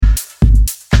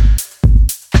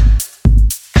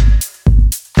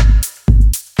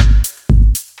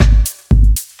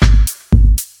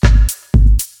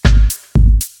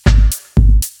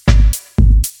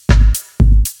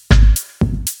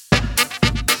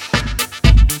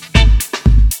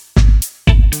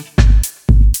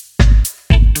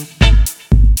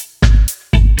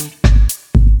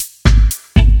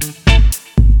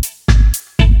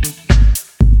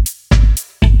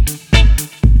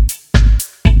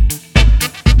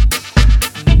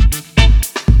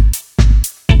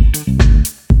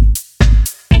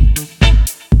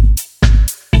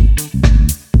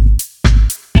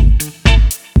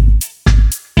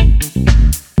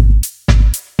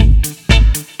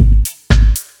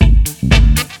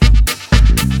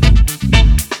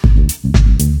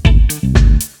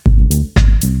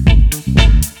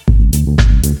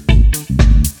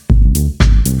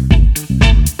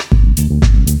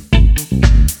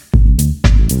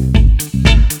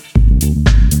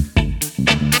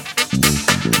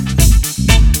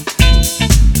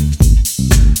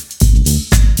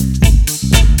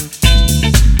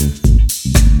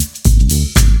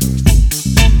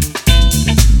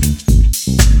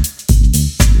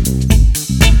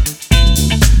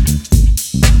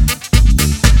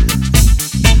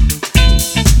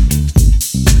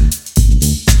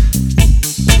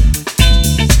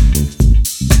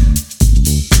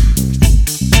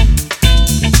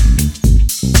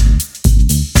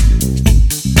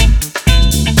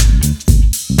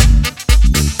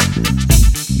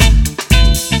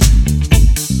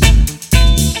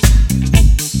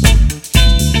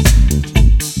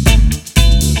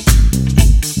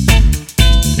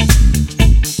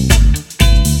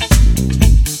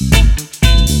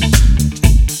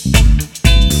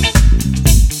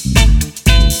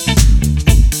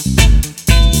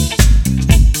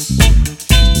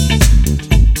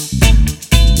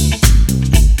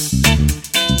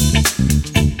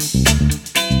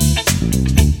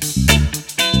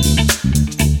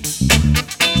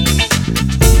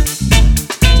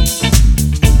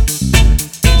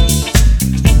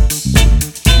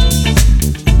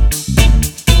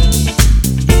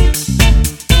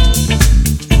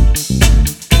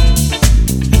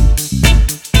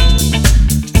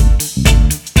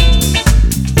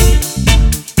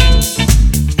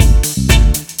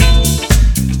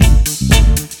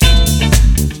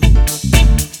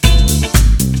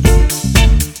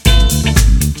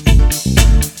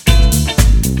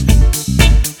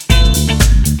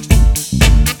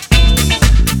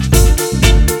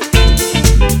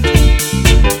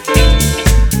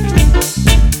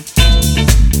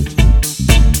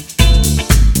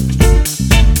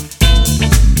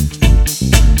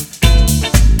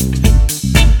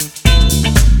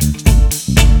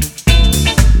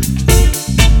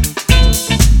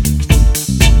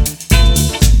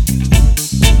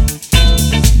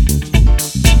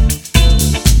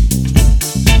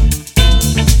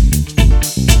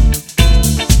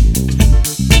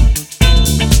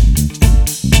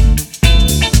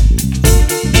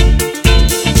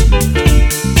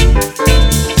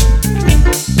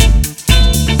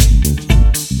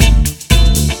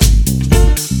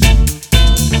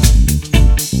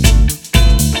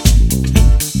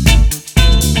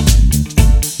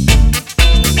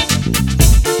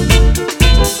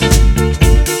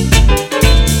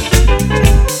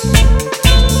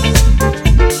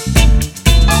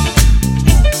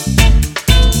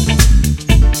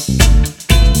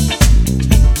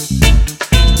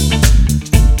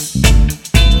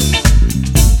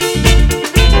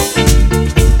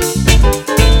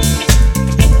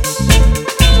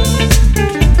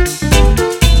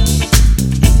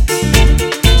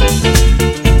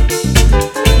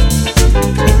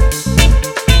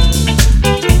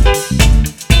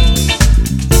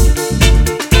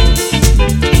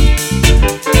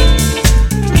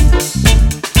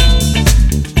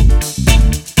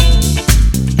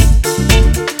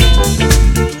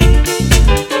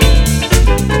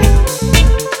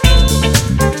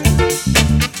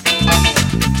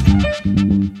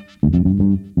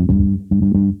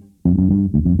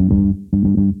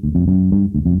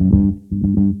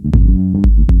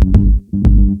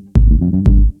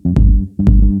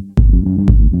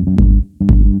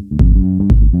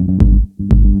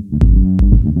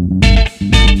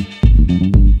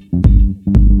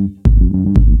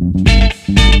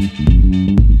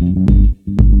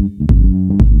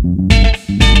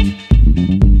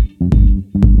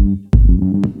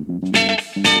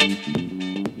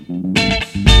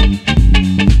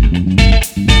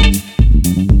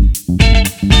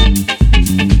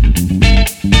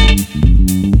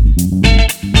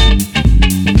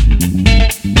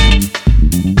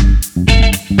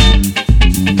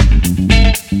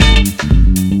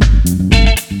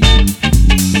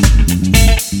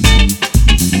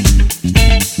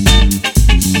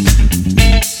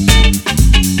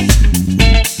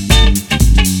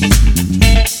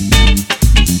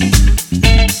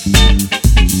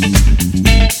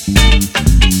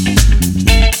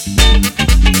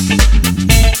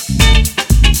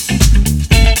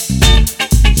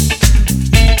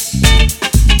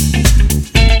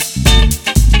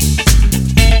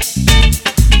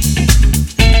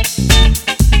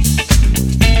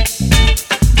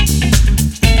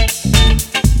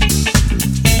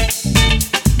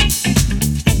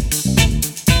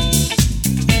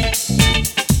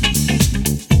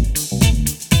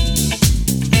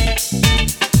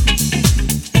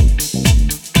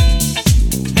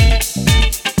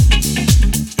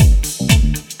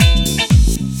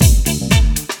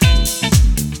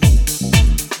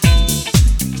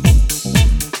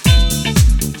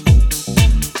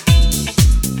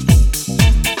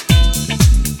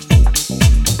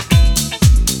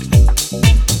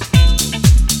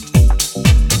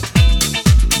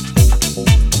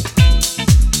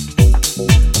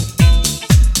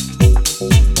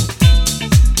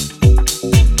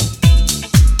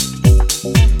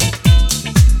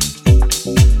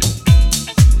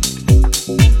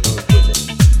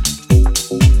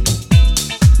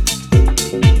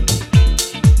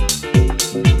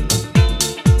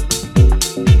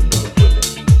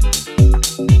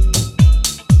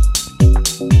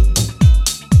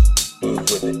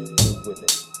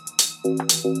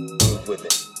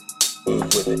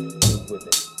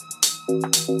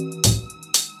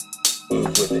Move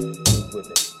with it, move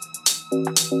with it,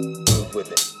 move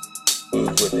with it,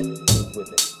 move with it, move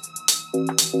with it,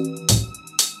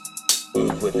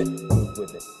 move with it, move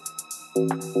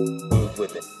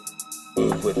with it,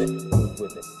 move with it, move with it,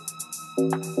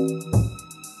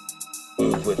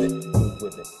 move with it, move with it, move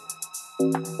with it,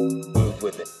 move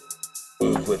with it,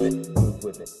 move with it, move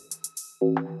with it.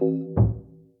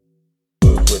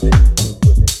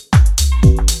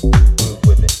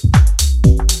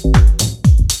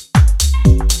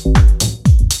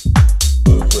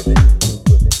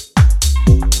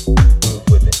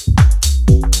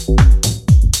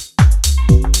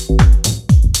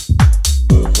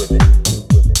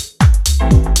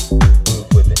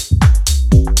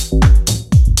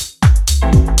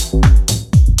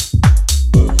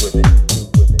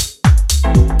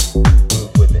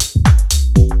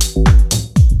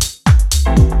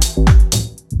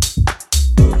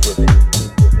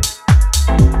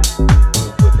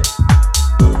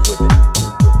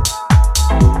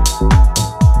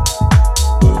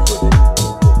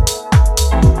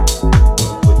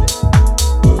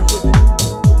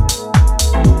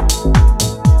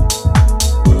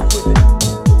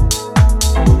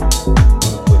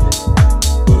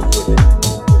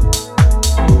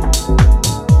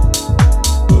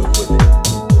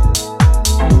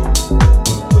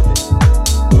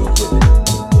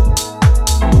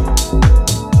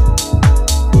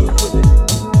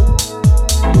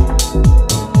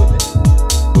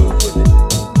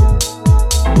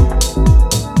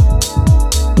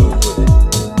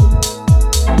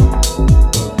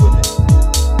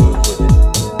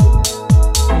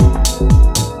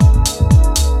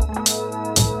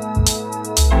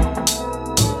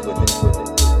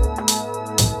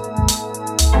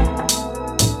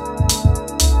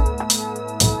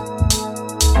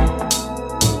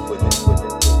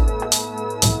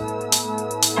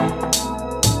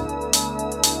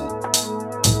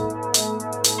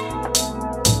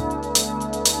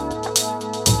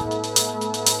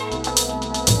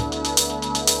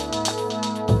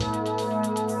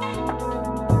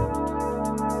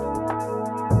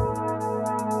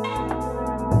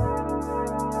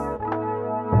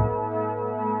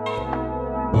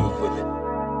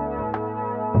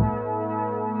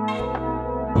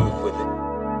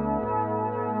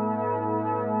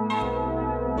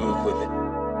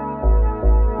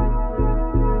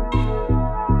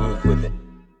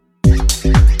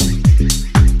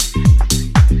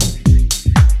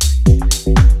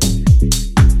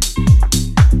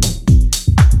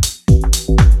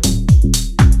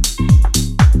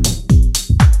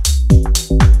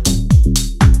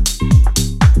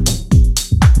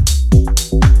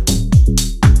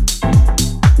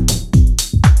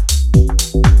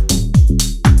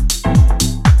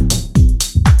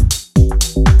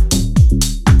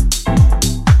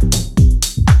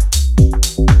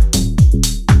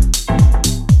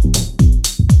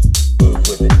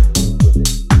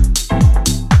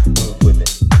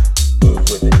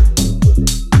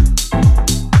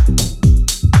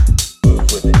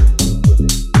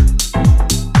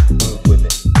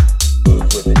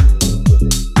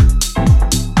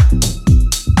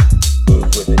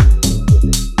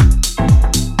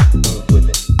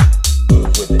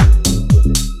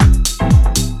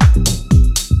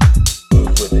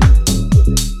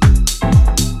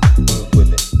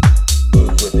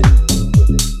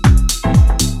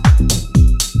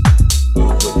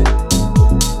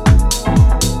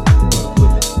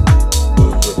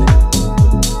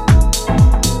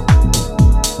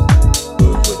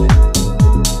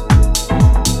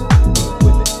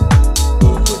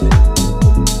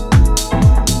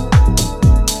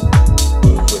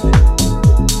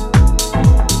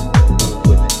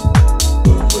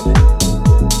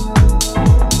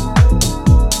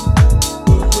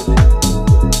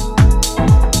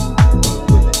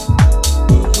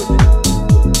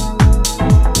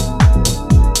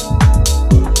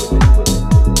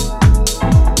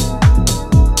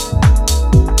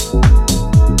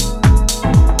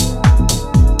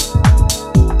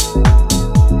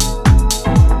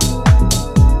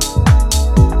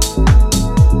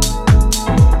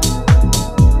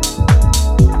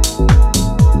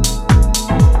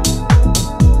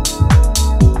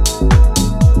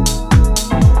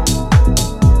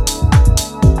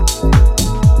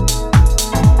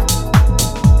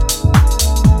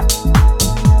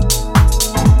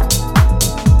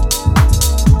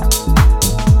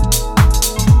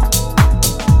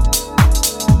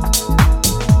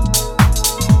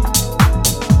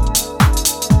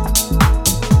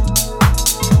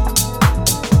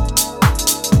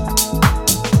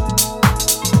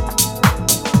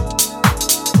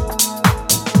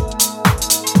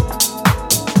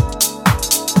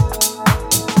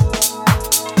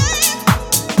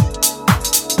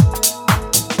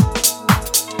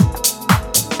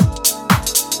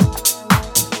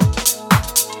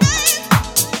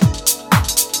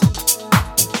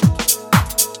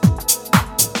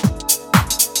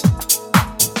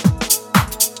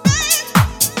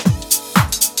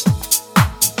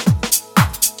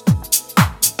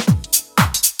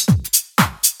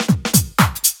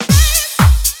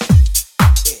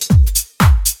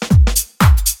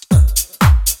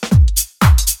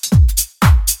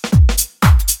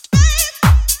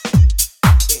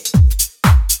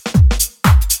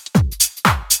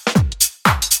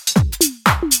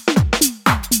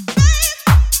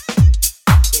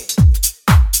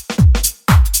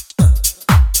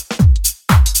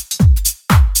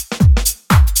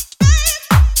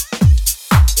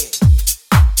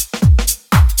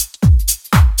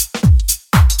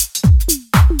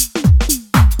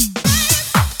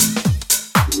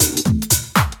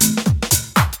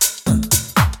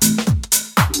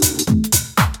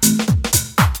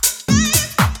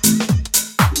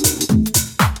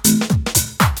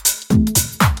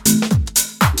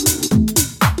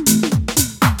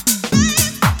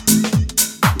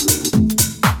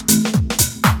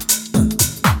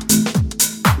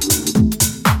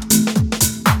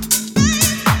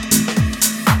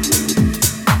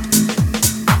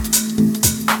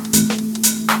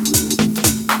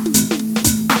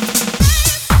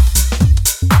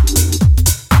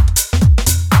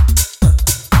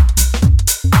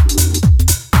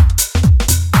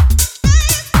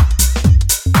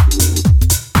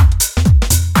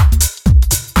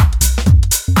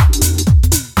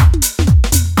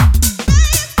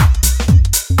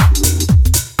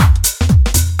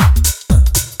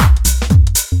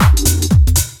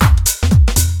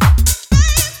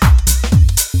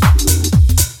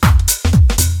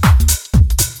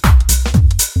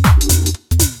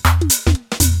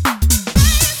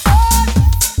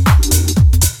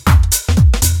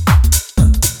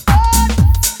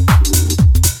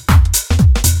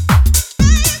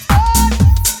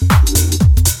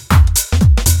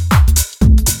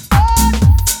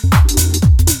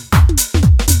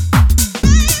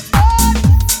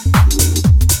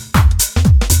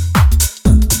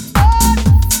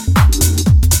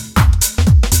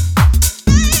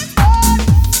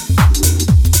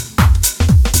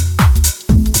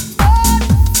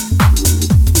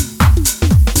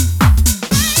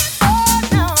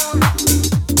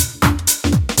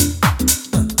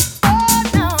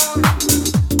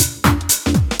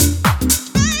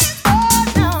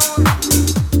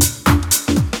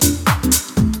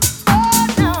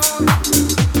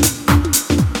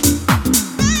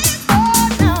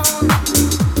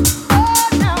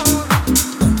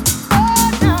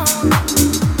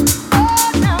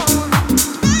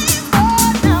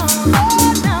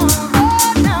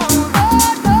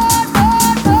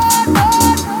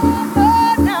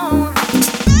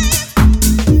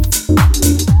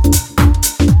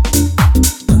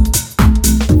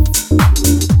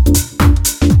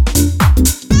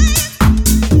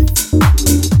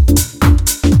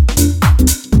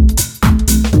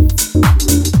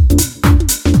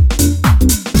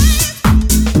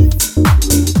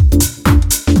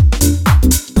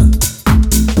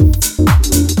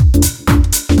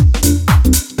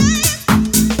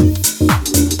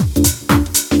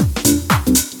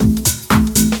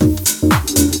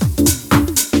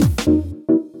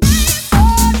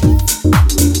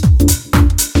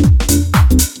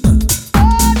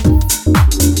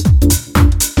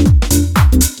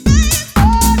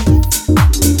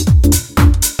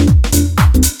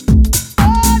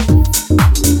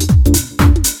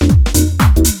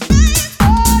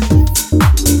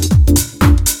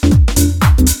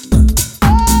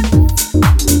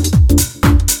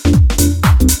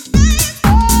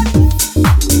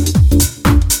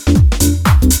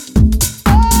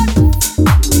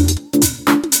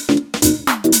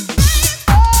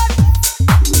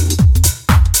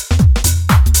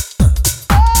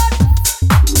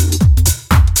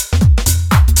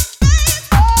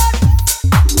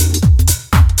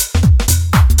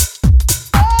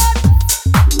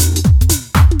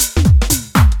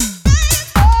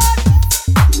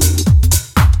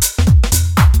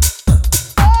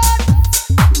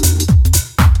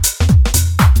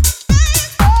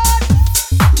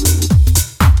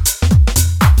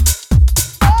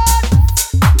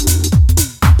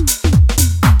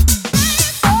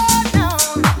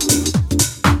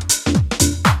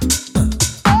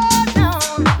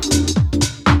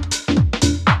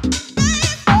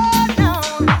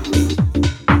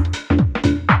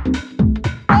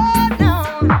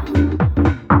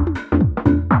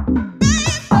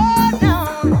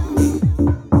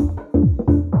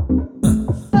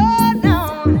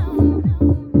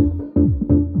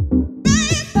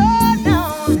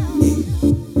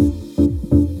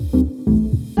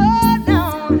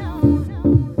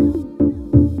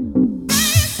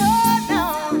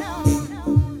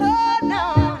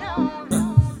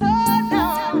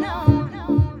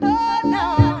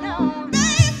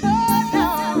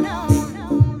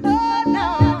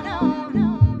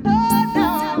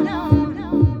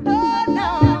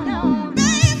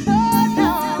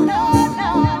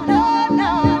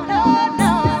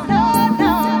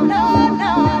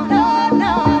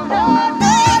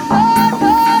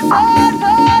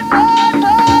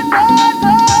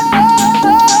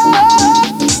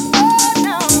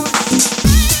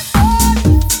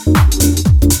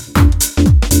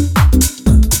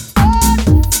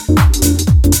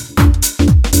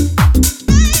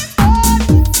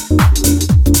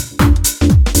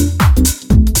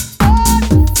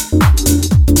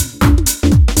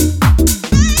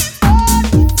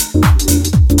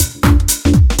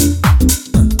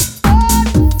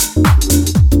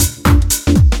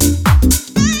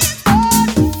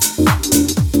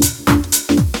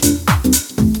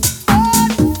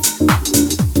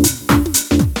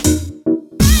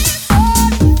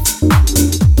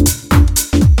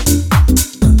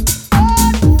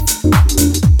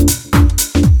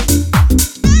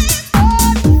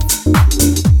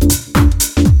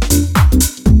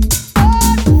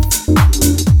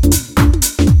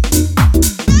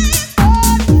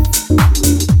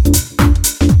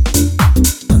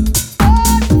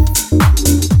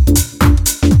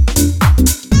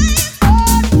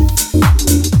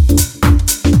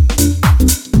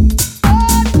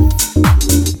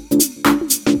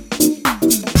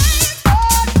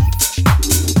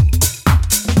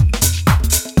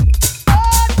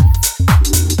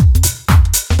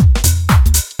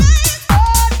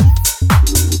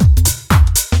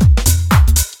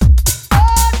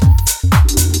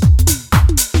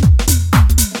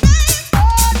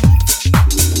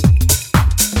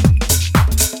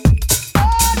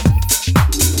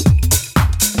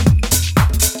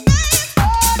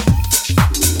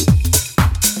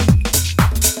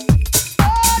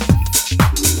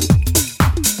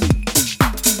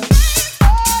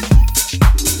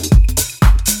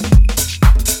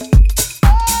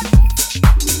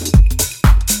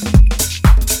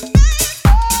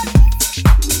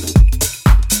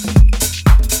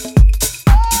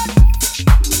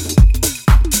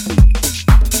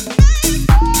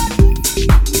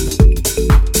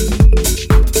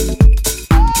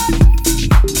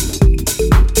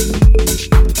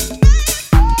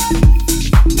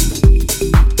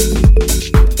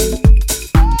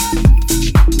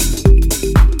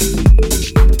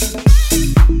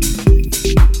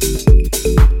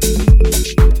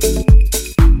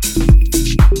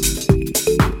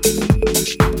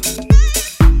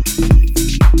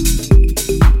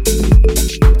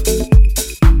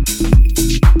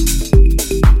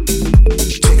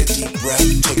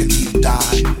 a deep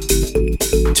dive.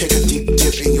 Take a deep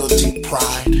dip in your deep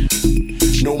pride.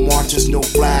 No marches, no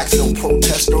flags, no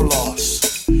protest or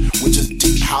loss. We're just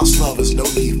deep house lovers, no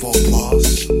need for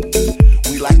applause.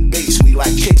 We like bass, we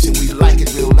like kicks, and we like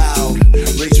it real loud.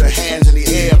 Raise your hands in the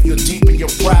air if you're deep and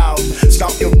you're proud.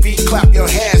 Stomp your feet, clap your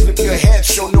hands, lift your head,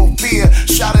 show no fear.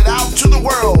 Shout it out to the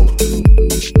world.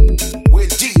 We're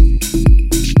deep.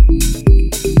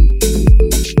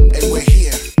 And we're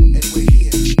here. And we're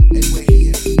here. And we're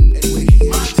here. And we're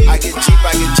here. I get deep,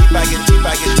 I get deep, I get deep,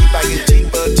 I get deep, I get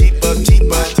deeper, deeper,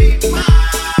 deeper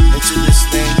into this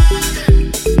thing.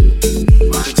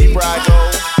 The deeper I go,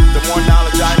 the more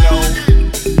knowledge I know.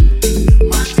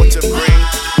 What to bring,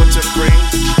 what to bring,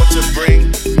 what to bring,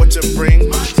 what to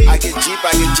bring. I get deep,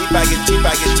 I get deep, I get deep,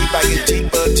 I get deep, I get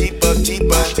deeper, deeper,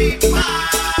 deeper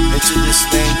into this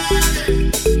thing.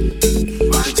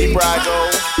 The deeper I go,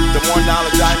 the more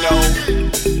knowledge I know.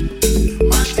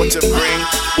 What to bring,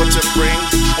 what to bring,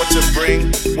 what to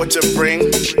bring, what to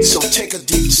bring. So take a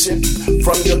deep sip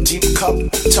from your deep cup.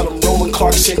 Tell them Roland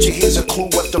Clark sent you, here's a clue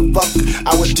what the fuck.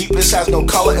 Our deepness has no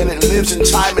color and it lives in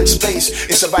time and space.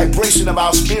 It's a vibration of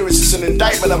our spirits, it's an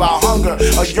indictment of our hunger,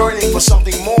 a yearning for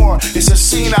something more. It's a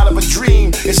scene out of a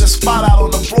dream, it's a spot out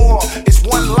on the floor. It's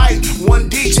one light, one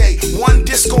DJ, one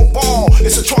disco ball.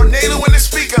 It's a tornado in the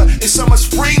speaker, it's summer,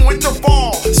 spring, winter,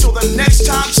 fall. So the next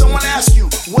time someone asks you,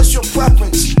 what's your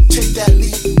preference? Take that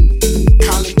leap,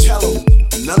 kindly tell them,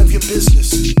 none of your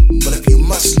business. But if you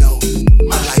must know,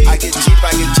 I get deep,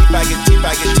 I get deep, I get deep,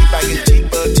 I get deep, I get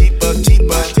deeper, deeper,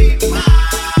 deeper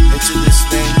into this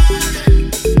thing.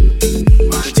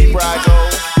 The deeper I go,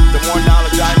 the more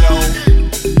knowledge I know.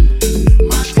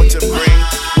 What to bring,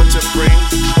 what to bring,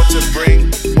 what to bring,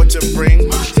 what to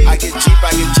bring. I get deep,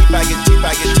 I get deep, I get deep,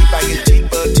 I get deep, I get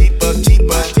deeper, deeper,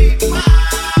 deeper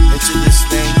into this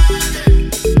thing.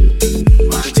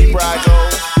 The deeper I go,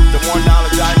 the more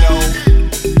knowledge I know.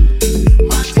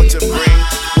 What to bring,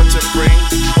 what to bring,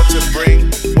 what to bring,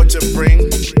 what to bring.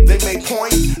 They may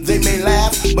point, they may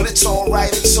laugh, but it's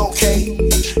alright, it's okay.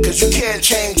 Cause you can't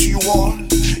change who you are.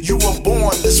 You were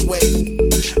born this way,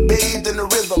 bathed in the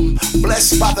rhythm,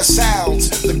 blessed by the sounds.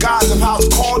 The gods of house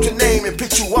called your name and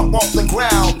picked you up off the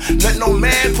ground. Let no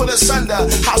man put asunder.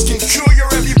 House can cure your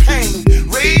every pain.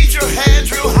 Raise your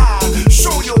hands real high,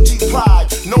 show your deep pride.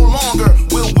 No longer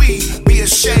will we be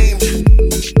ashamed.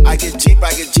 I get deep,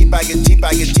 I get deep, I get deep,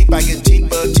 I get deep, I get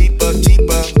deeper, deeper,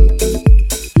 deeper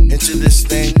into this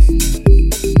thing.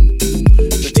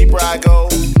 The deeper I go,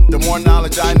 the more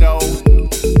knowledge I know.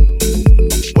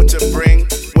 What to bring,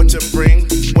 what to bring,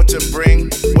 what to bring,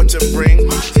 what to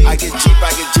bring. I get deep,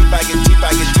 I get deep, I get deep,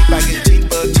 I get deep, I get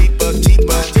deeper, deeper,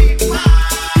 deeper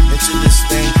into this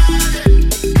thing.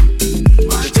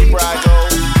 The deeper I go,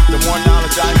 the more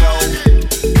knowledge I know.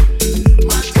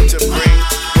 What to bring,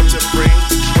 what to bring,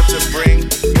 what to bring,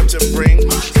 what to bring.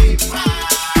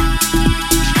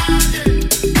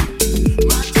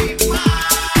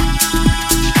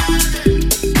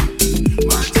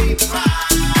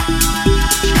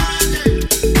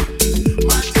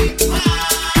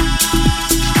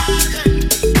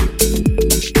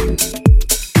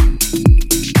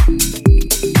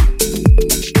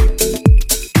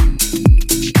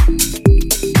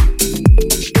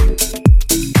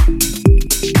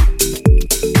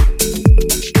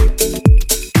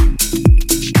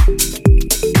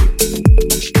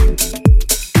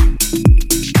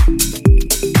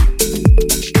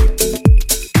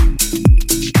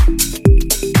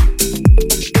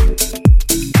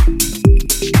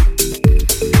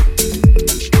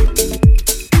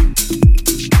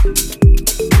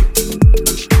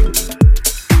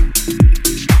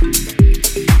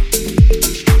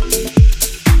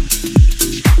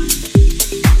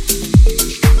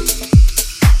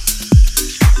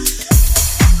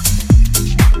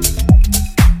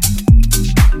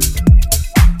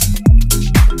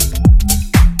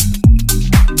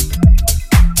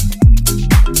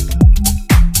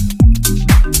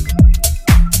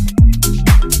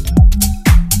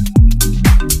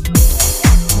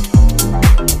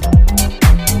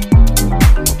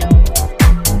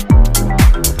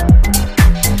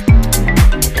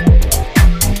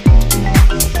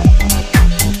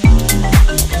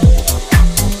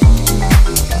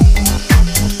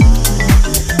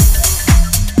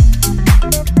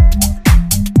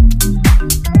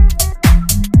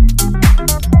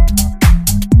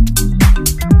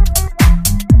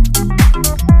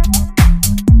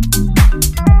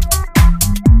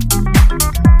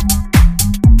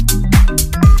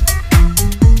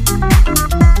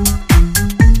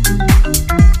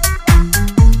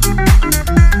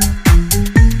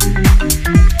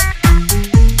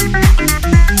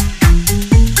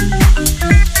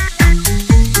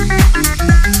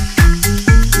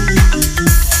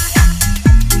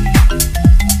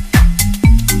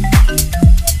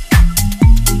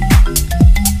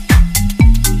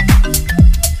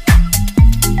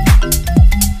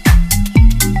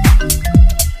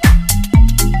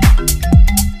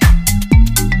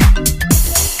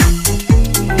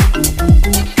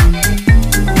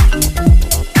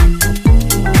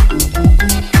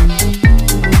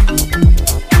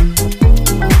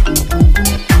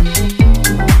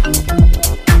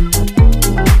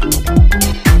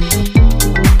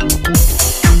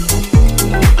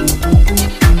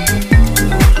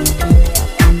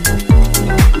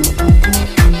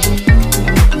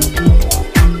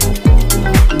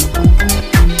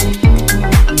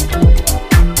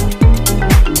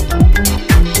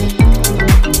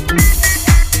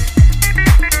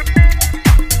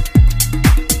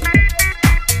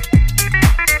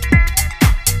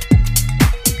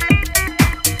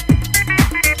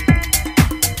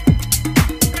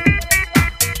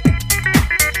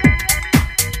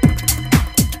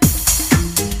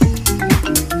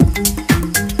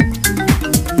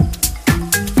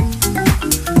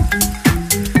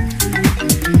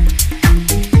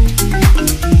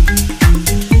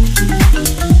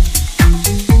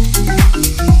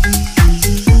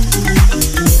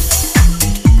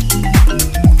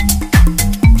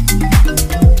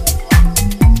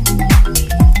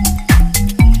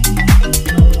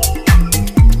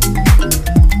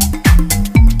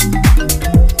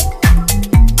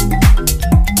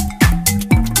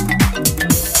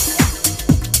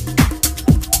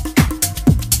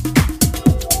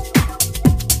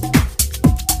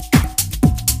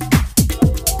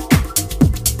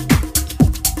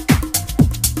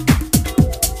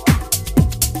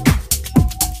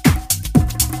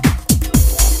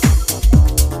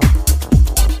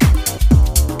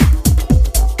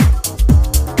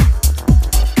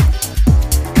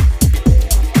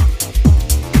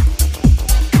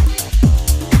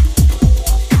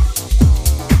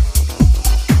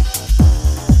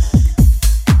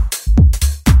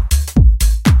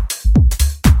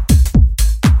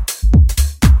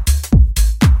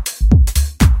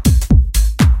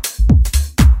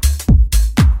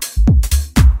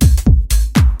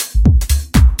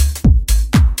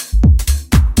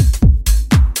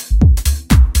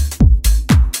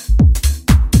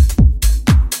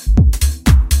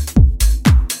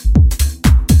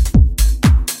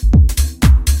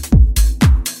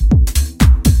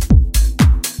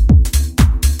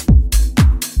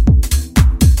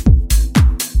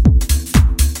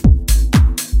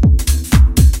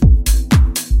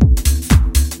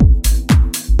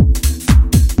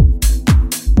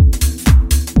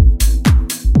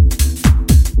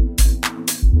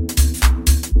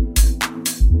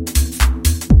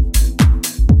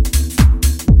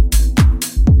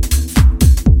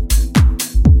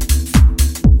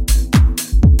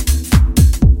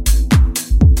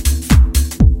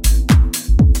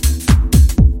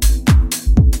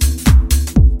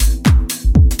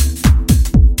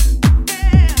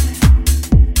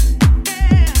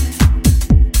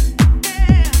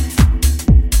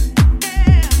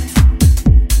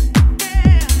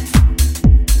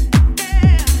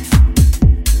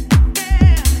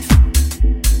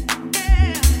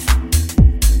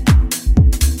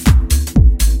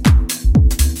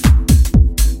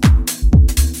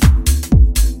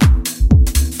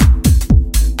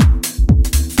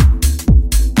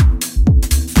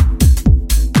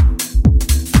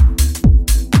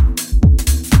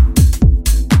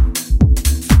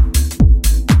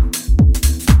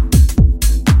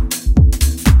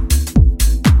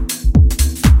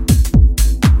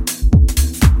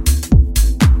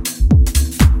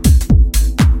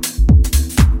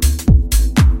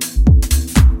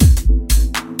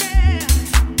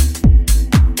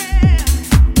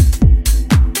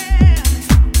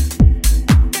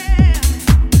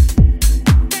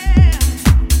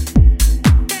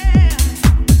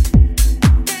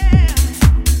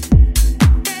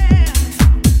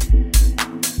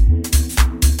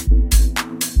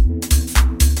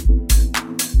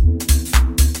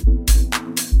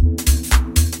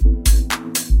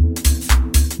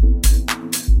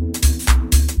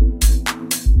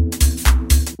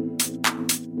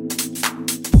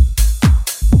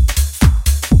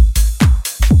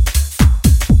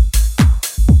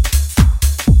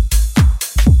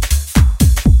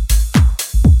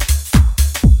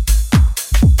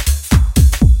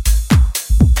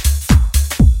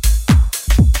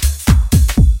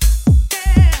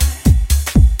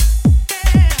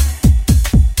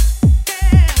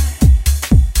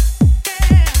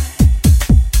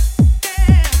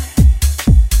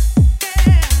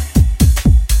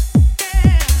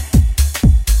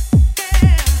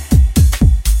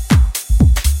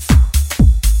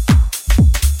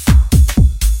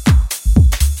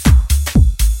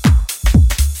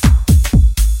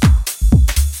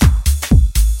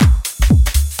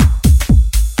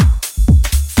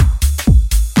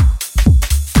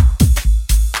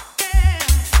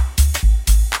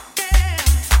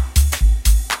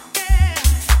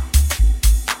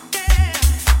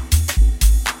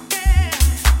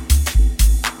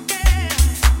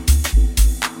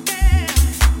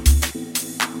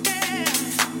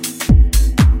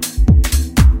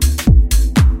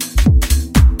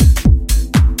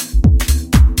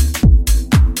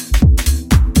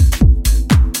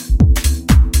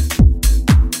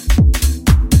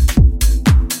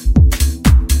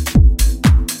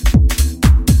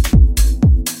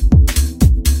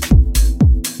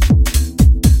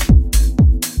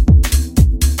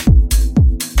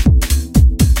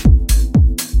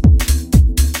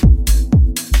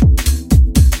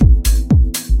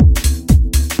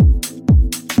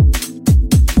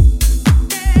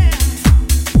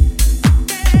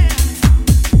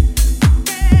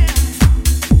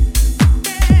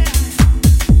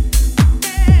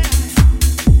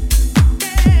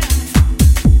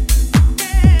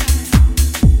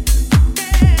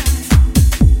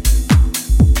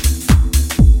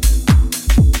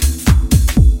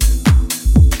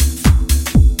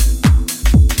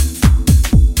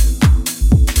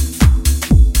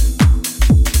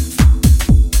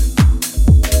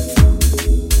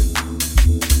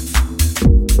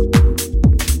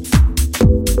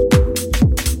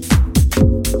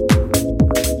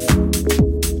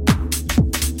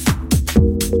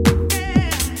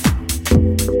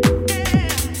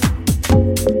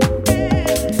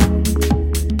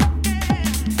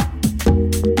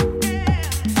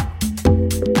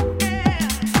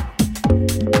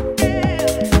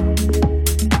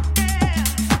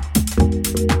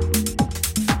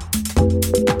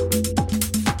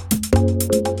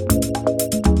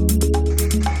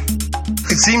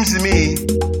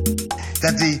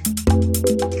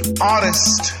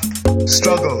 artist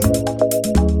struggle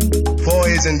for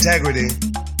his integrity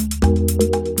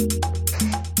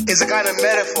is a kind of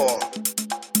metaphor.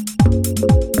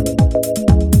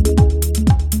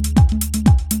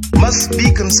 Must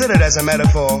be considered as a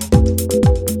metaphor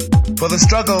for the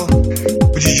struggle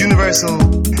which is universal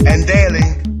and daily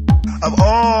of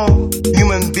all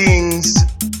human beings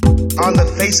on the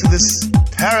face of this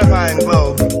terrifying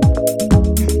globe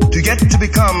to get to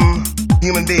become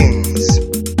human beings.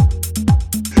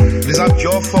 It is not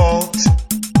your fault,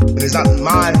 it is not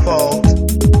my fault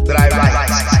that I write.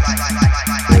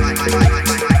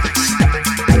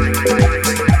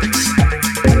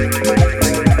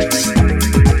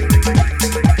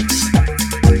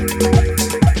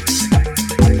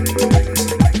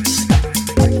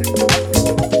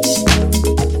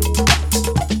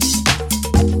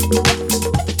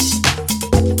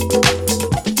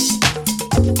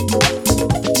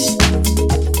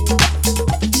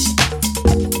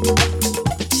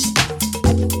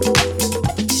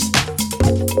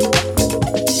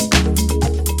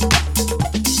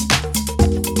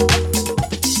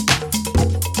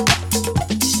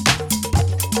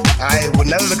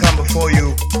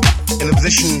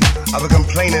 Of a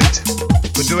complainant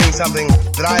for doing something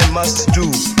that I must do.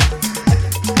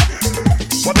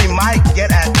 What we might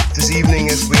get at this evening,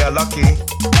 if we are lucky,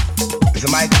 if the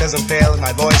mic doesn't fail,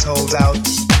 my voice holds out,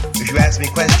 if you ask me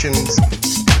questions,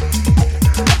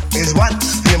 is what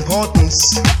the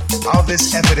importance of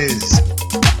this effort is.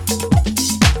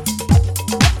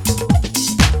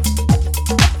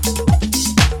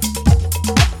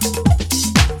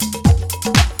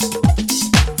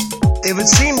 It would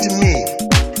seem to me,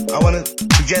 I want to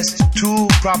suggest two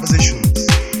propositions.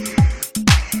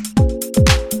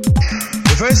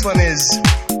 The first one is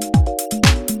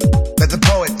that the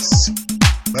poets,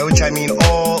 by which I mean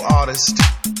all artists,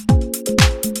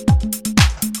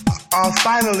 are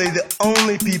finally the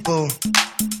only people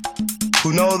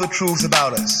who know the truth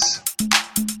about us.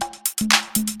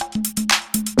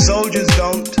 Soldiers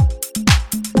don't,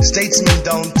 statesmen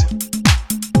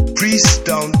don't, priests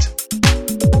don't,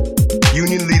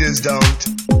 union leaders don't.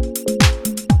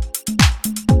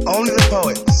 Only the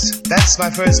poets. That's my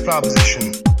first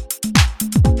proposition.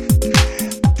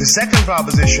 The second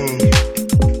proposition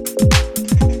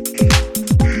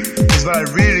is what I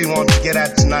really want to get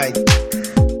at tonight.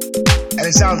 And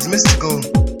it sounds mystical,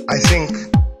 I think,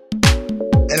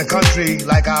 in a country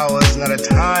like ours and at a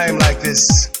time like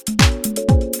this.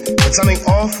 But something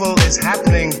awful is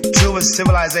happening to a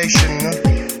civilization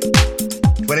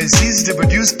when it ceases to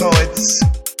produce poets,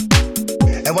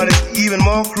 and what is even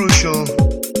more crucial,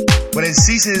 when it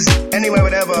ceases anywhere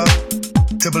whatever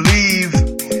to believe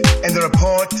in the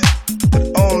report that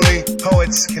only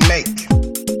poets can make.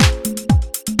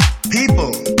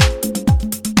 People,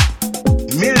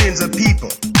 millions of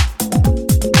people,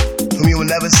 whom you will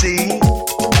never see,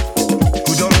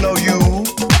 who don't know you,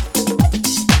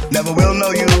 never will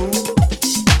know you,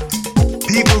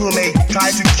 people who may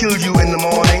try to kill you in the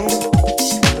morning,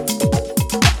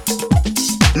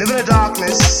 live in a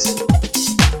darkness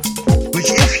which,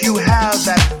 if you have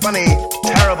that funny,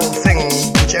 terrible thing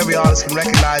which every artist can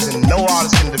recognize and no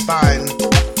artist can define,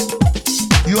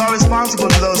 you are responsible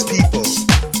to those people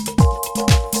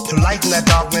to lighten that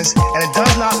darkness, and it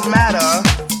does not matter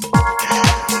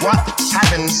what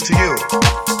happens to you.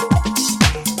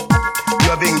 You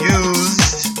are being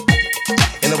used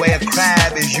in the way a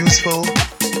crab is useful,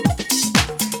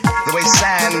 the way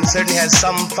sand certainly has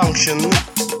some function.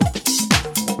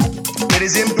 It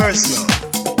is impersonal.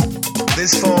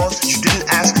 This force which you didn't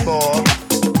ask for,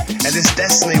 and this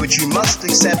destiny which you must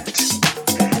accept,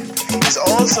 is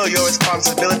also your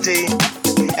responsibility.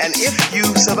 And if you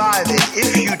survive it,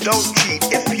 if you don't cheat,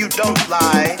 if you don't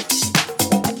lie,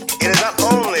 it is not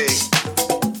only,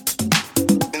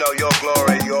 your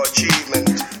glory, your achievement.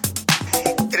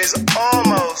 It is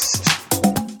almost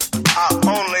our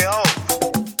only hope.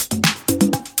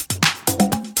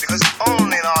 Because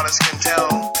only an artist can tell,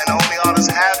 and only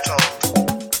artists have told,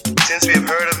 since we have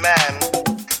heard of man,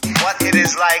 what it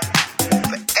is like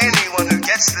for anyone who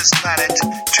gets this planet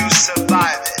to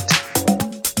survive it.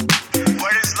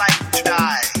 What it is like to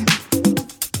die,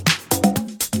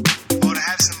 or to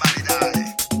have somebody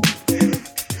die.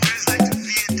 What it is like to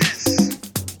fear death.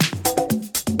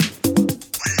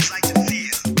 What it is like to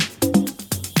feel.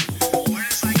 What it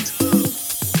is like to love.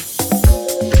 What it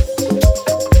is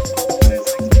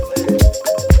like to play.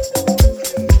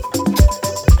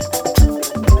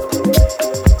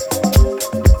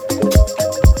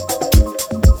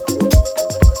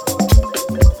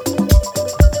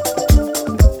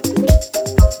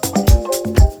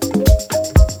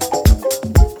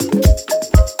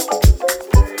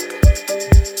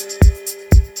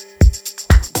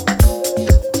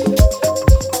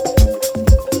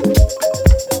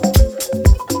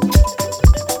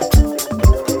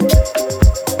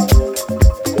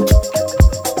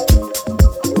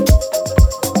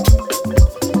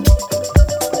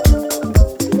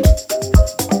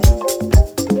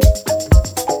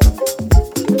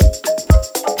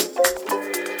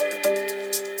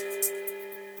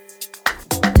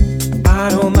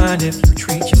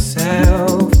 treat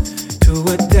yourself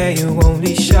to a day you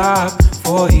only shop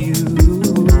for you.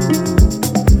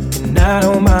 And I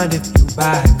don't mind if you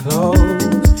buy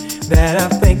clothes that I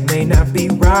think may not be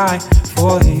right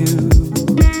for you.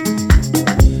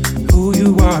 Who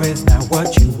you are is not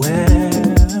what you wear,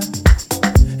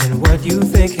 and what you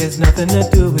think has nothing to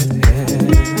do with it.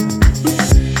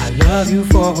 I love you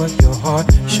for what your heart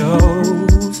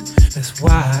shows. That's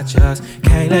why I just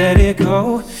can't let it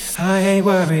go. I ain't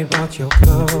worried about your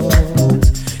clothes,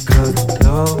 'cause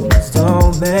clothes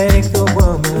don't make the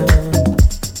woman.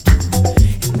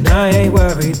 And I ain't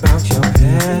worried about your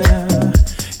hair,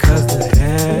 'cause the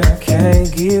hair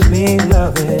can't give me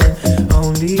loving,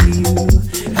 only you.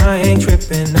 I ain't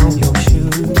tripping on your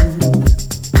shoes,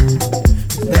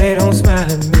 they don't smile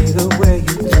at me the way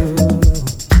you do.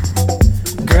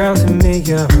 Girl, to me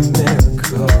you're a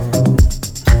miracle.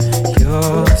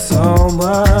 You're so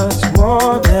much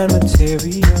more than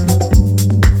material.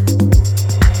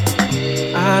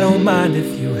 I don't mind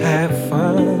if you have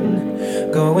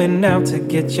fun going out to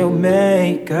get your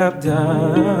makeup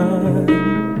done.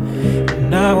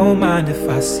 And I won't mind if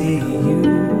I see you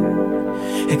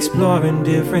exploring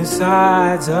different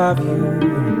sides of you.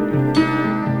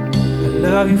 I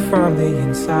love you from the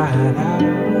inside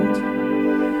out.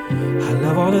 I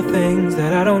love all the things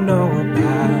that I don't know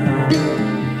about.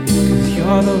 'Cause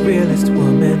you're the realest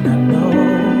woman I know.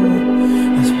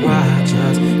 That's why I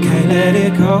just can't let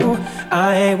it go.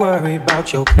 I ain't worried about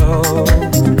your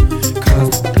clothes,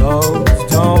 'cause clothes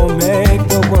don't make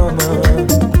the woman.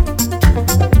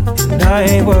 And I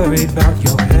ain't worried about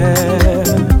your hair,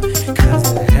 'cause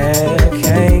the hair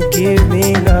can't give me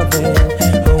nothing,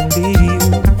 only you.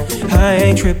 I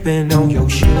ain't tripping on your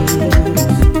shoes,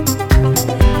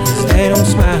 'cause they don't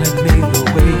smile at me the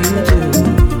way you do.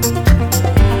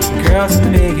 Girl, to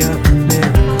me you're a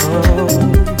miracle.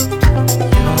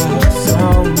 You're so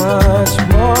much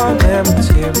more than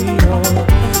material.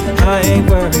 I ain't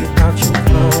worried about your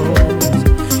clothes,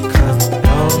 'cause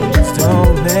clothes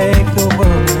don't make the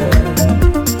woman.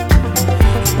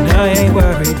 And I ain't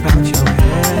worried about your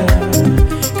hair,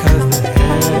 'cause the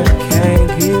hair can't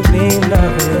give me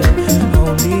loving,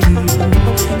 only you.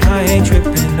 I ain't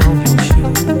tripping on your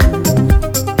shoes,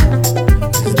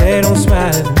 'cause they don't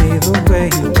smile at me the way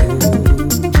you do.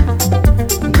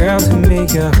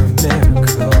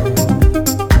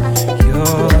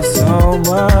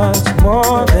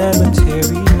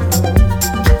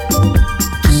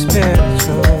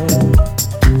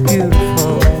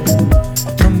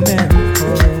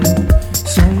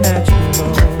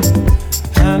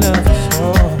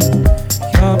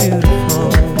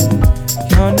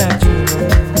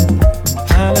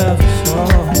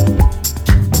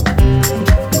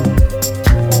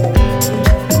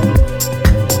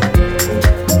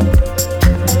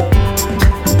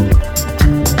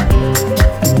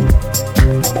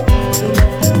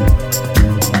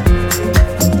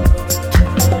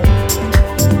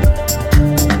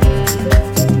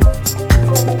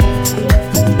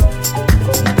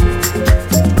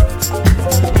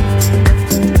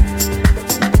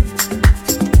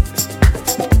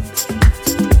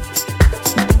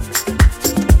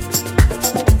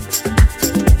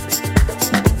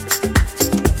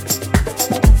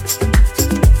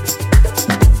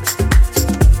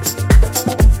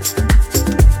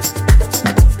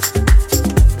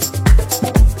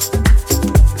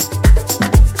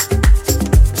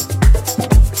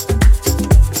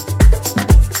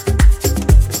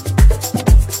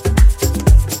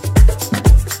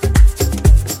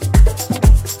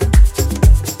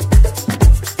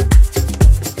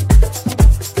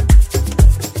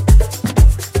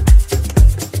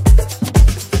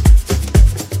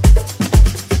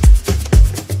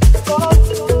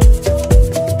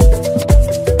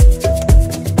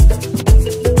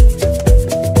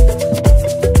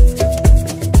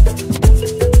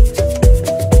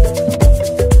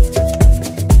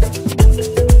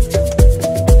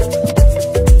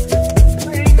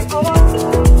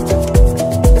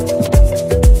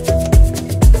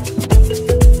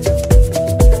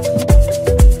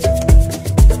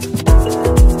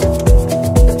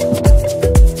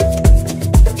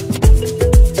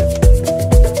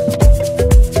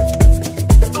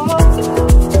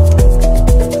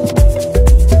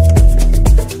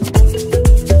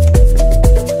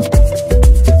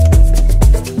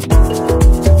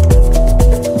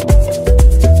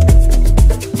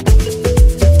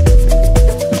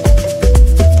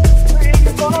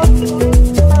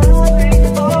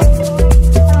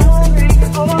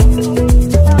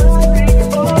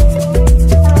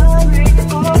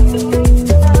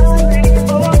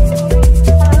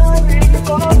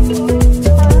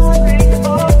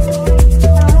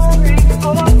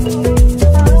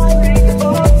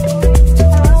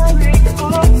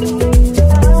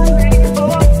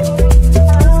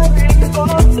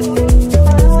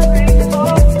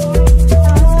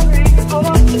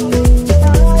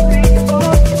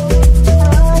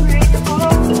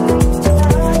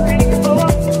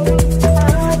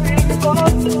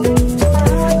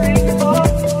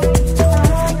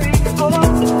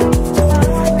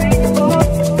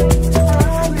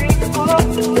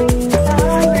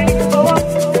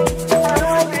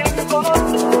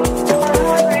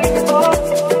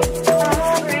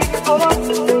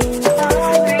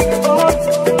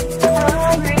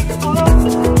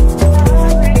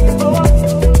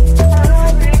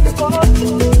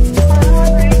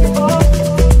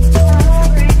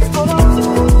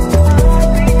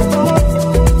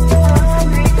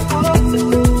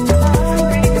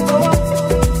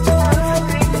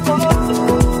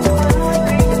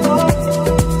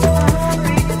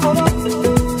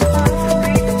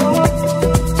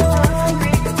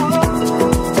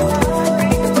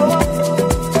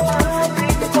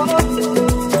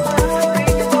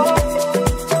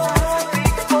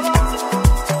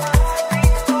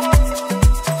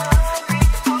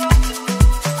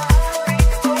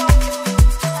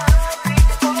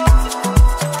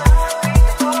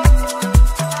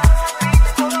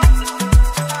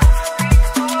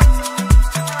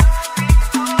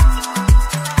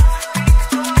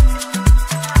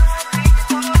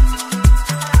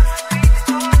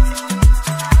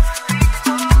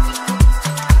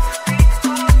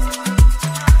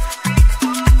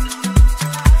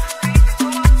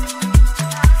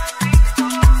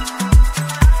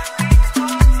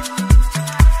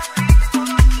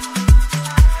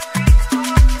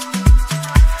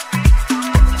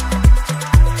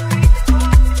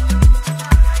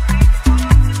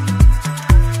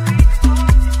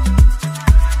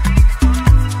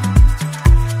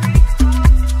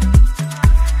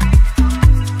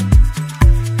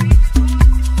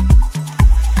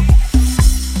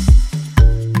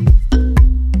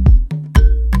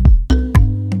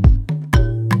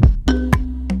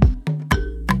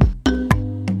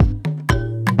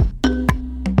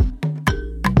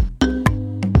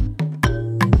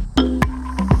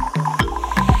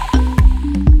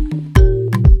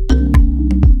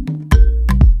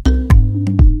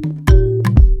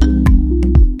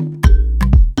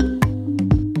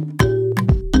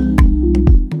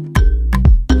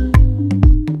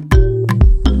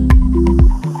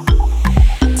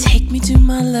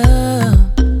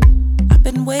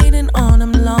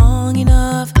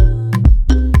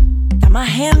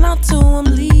 hand out to him,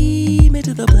 lead me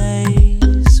to the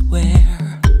place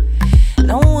where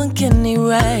no one can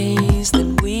erase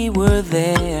that we were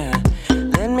there.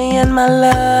 Let me in my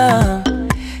love,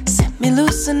 set me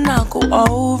loose and I'll go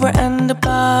over and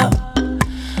above.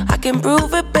 I can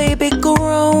prove it, baby,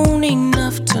 grown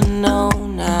enough to know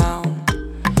now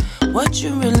what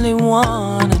you really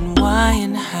want and why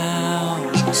and how.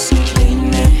 So lead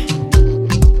me,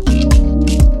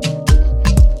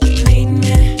 lead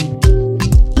me,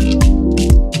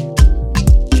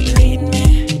 lead me, lead me,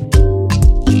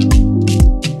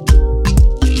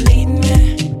 lead me,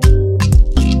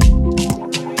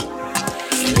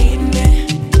 lead me,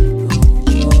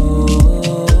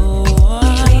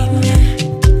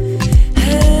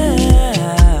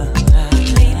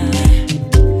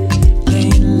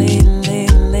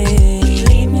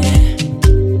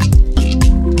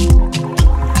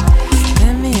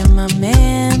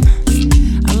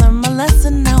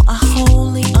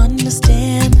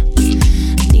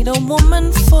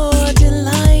 woman for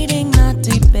delighting, not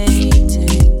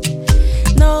debating.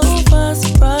 No fuss,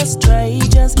 frustrate,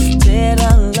 just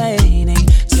titillating.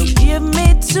 So give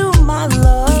me to my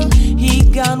love. He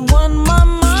got one my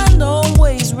mind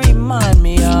always remind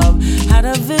me of. Had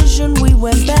a vision, we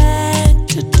went back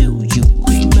to do you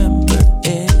remember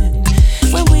it?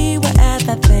 When we were at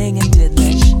that thing and did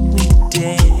that shit we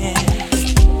did.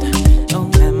 Oh,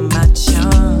 am I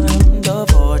charmed or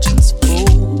fortune's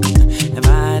fool? Have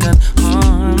I done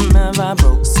harm? Have I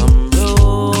broke some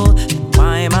rule?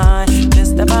 Why am I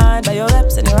mystified by your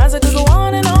lips and your eyes? I could go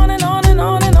on and on and on and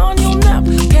on and on. You'll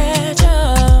never catch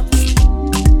up.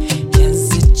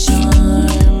 Is it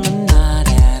charm or not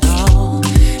at all?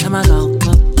 Am I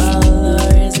culpable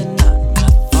or is it not my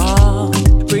fault?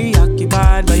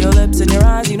 Preoccupied by your lips and your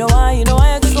eyes. You know why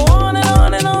I could go on and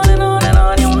on and on and on and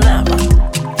on. You'll never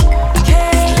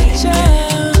catch up.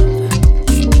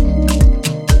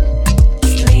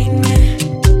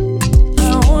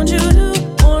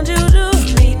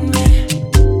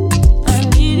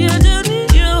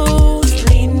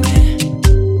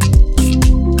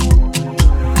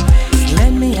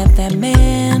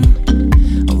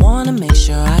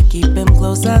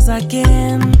 As I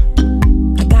can,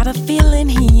 I got a feeling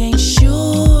he ain't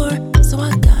sure, so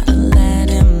I gotta let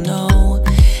him know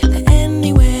that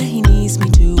anywhere he needs me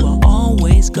to, I'll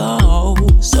always go.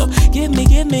 So give me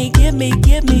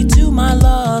to my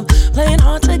love. Playing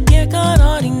hard to get, got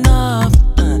hard enough.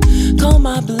 Call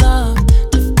my bluff.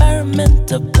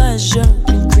 Deferment of pleasure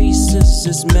increases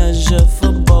its measure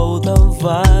for both of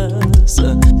us.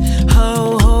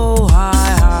 Ho ho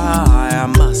high, I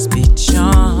must be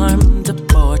charmed.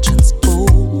 Fortune's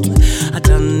fool. I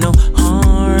done no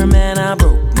harm and I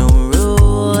broke no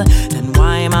rule. Then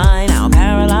why am I now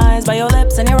paralyzed by your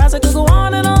lips and your eyes? I could go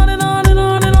on and on and on and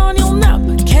on and on. You'll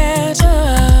never catch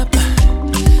up.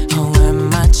 Oh,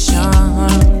 am I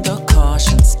charmed or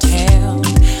caution's tale?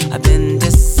 I've been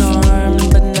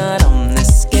disarmed, but not on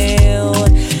this scale.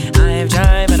 I've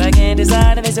tried, but I can't decide.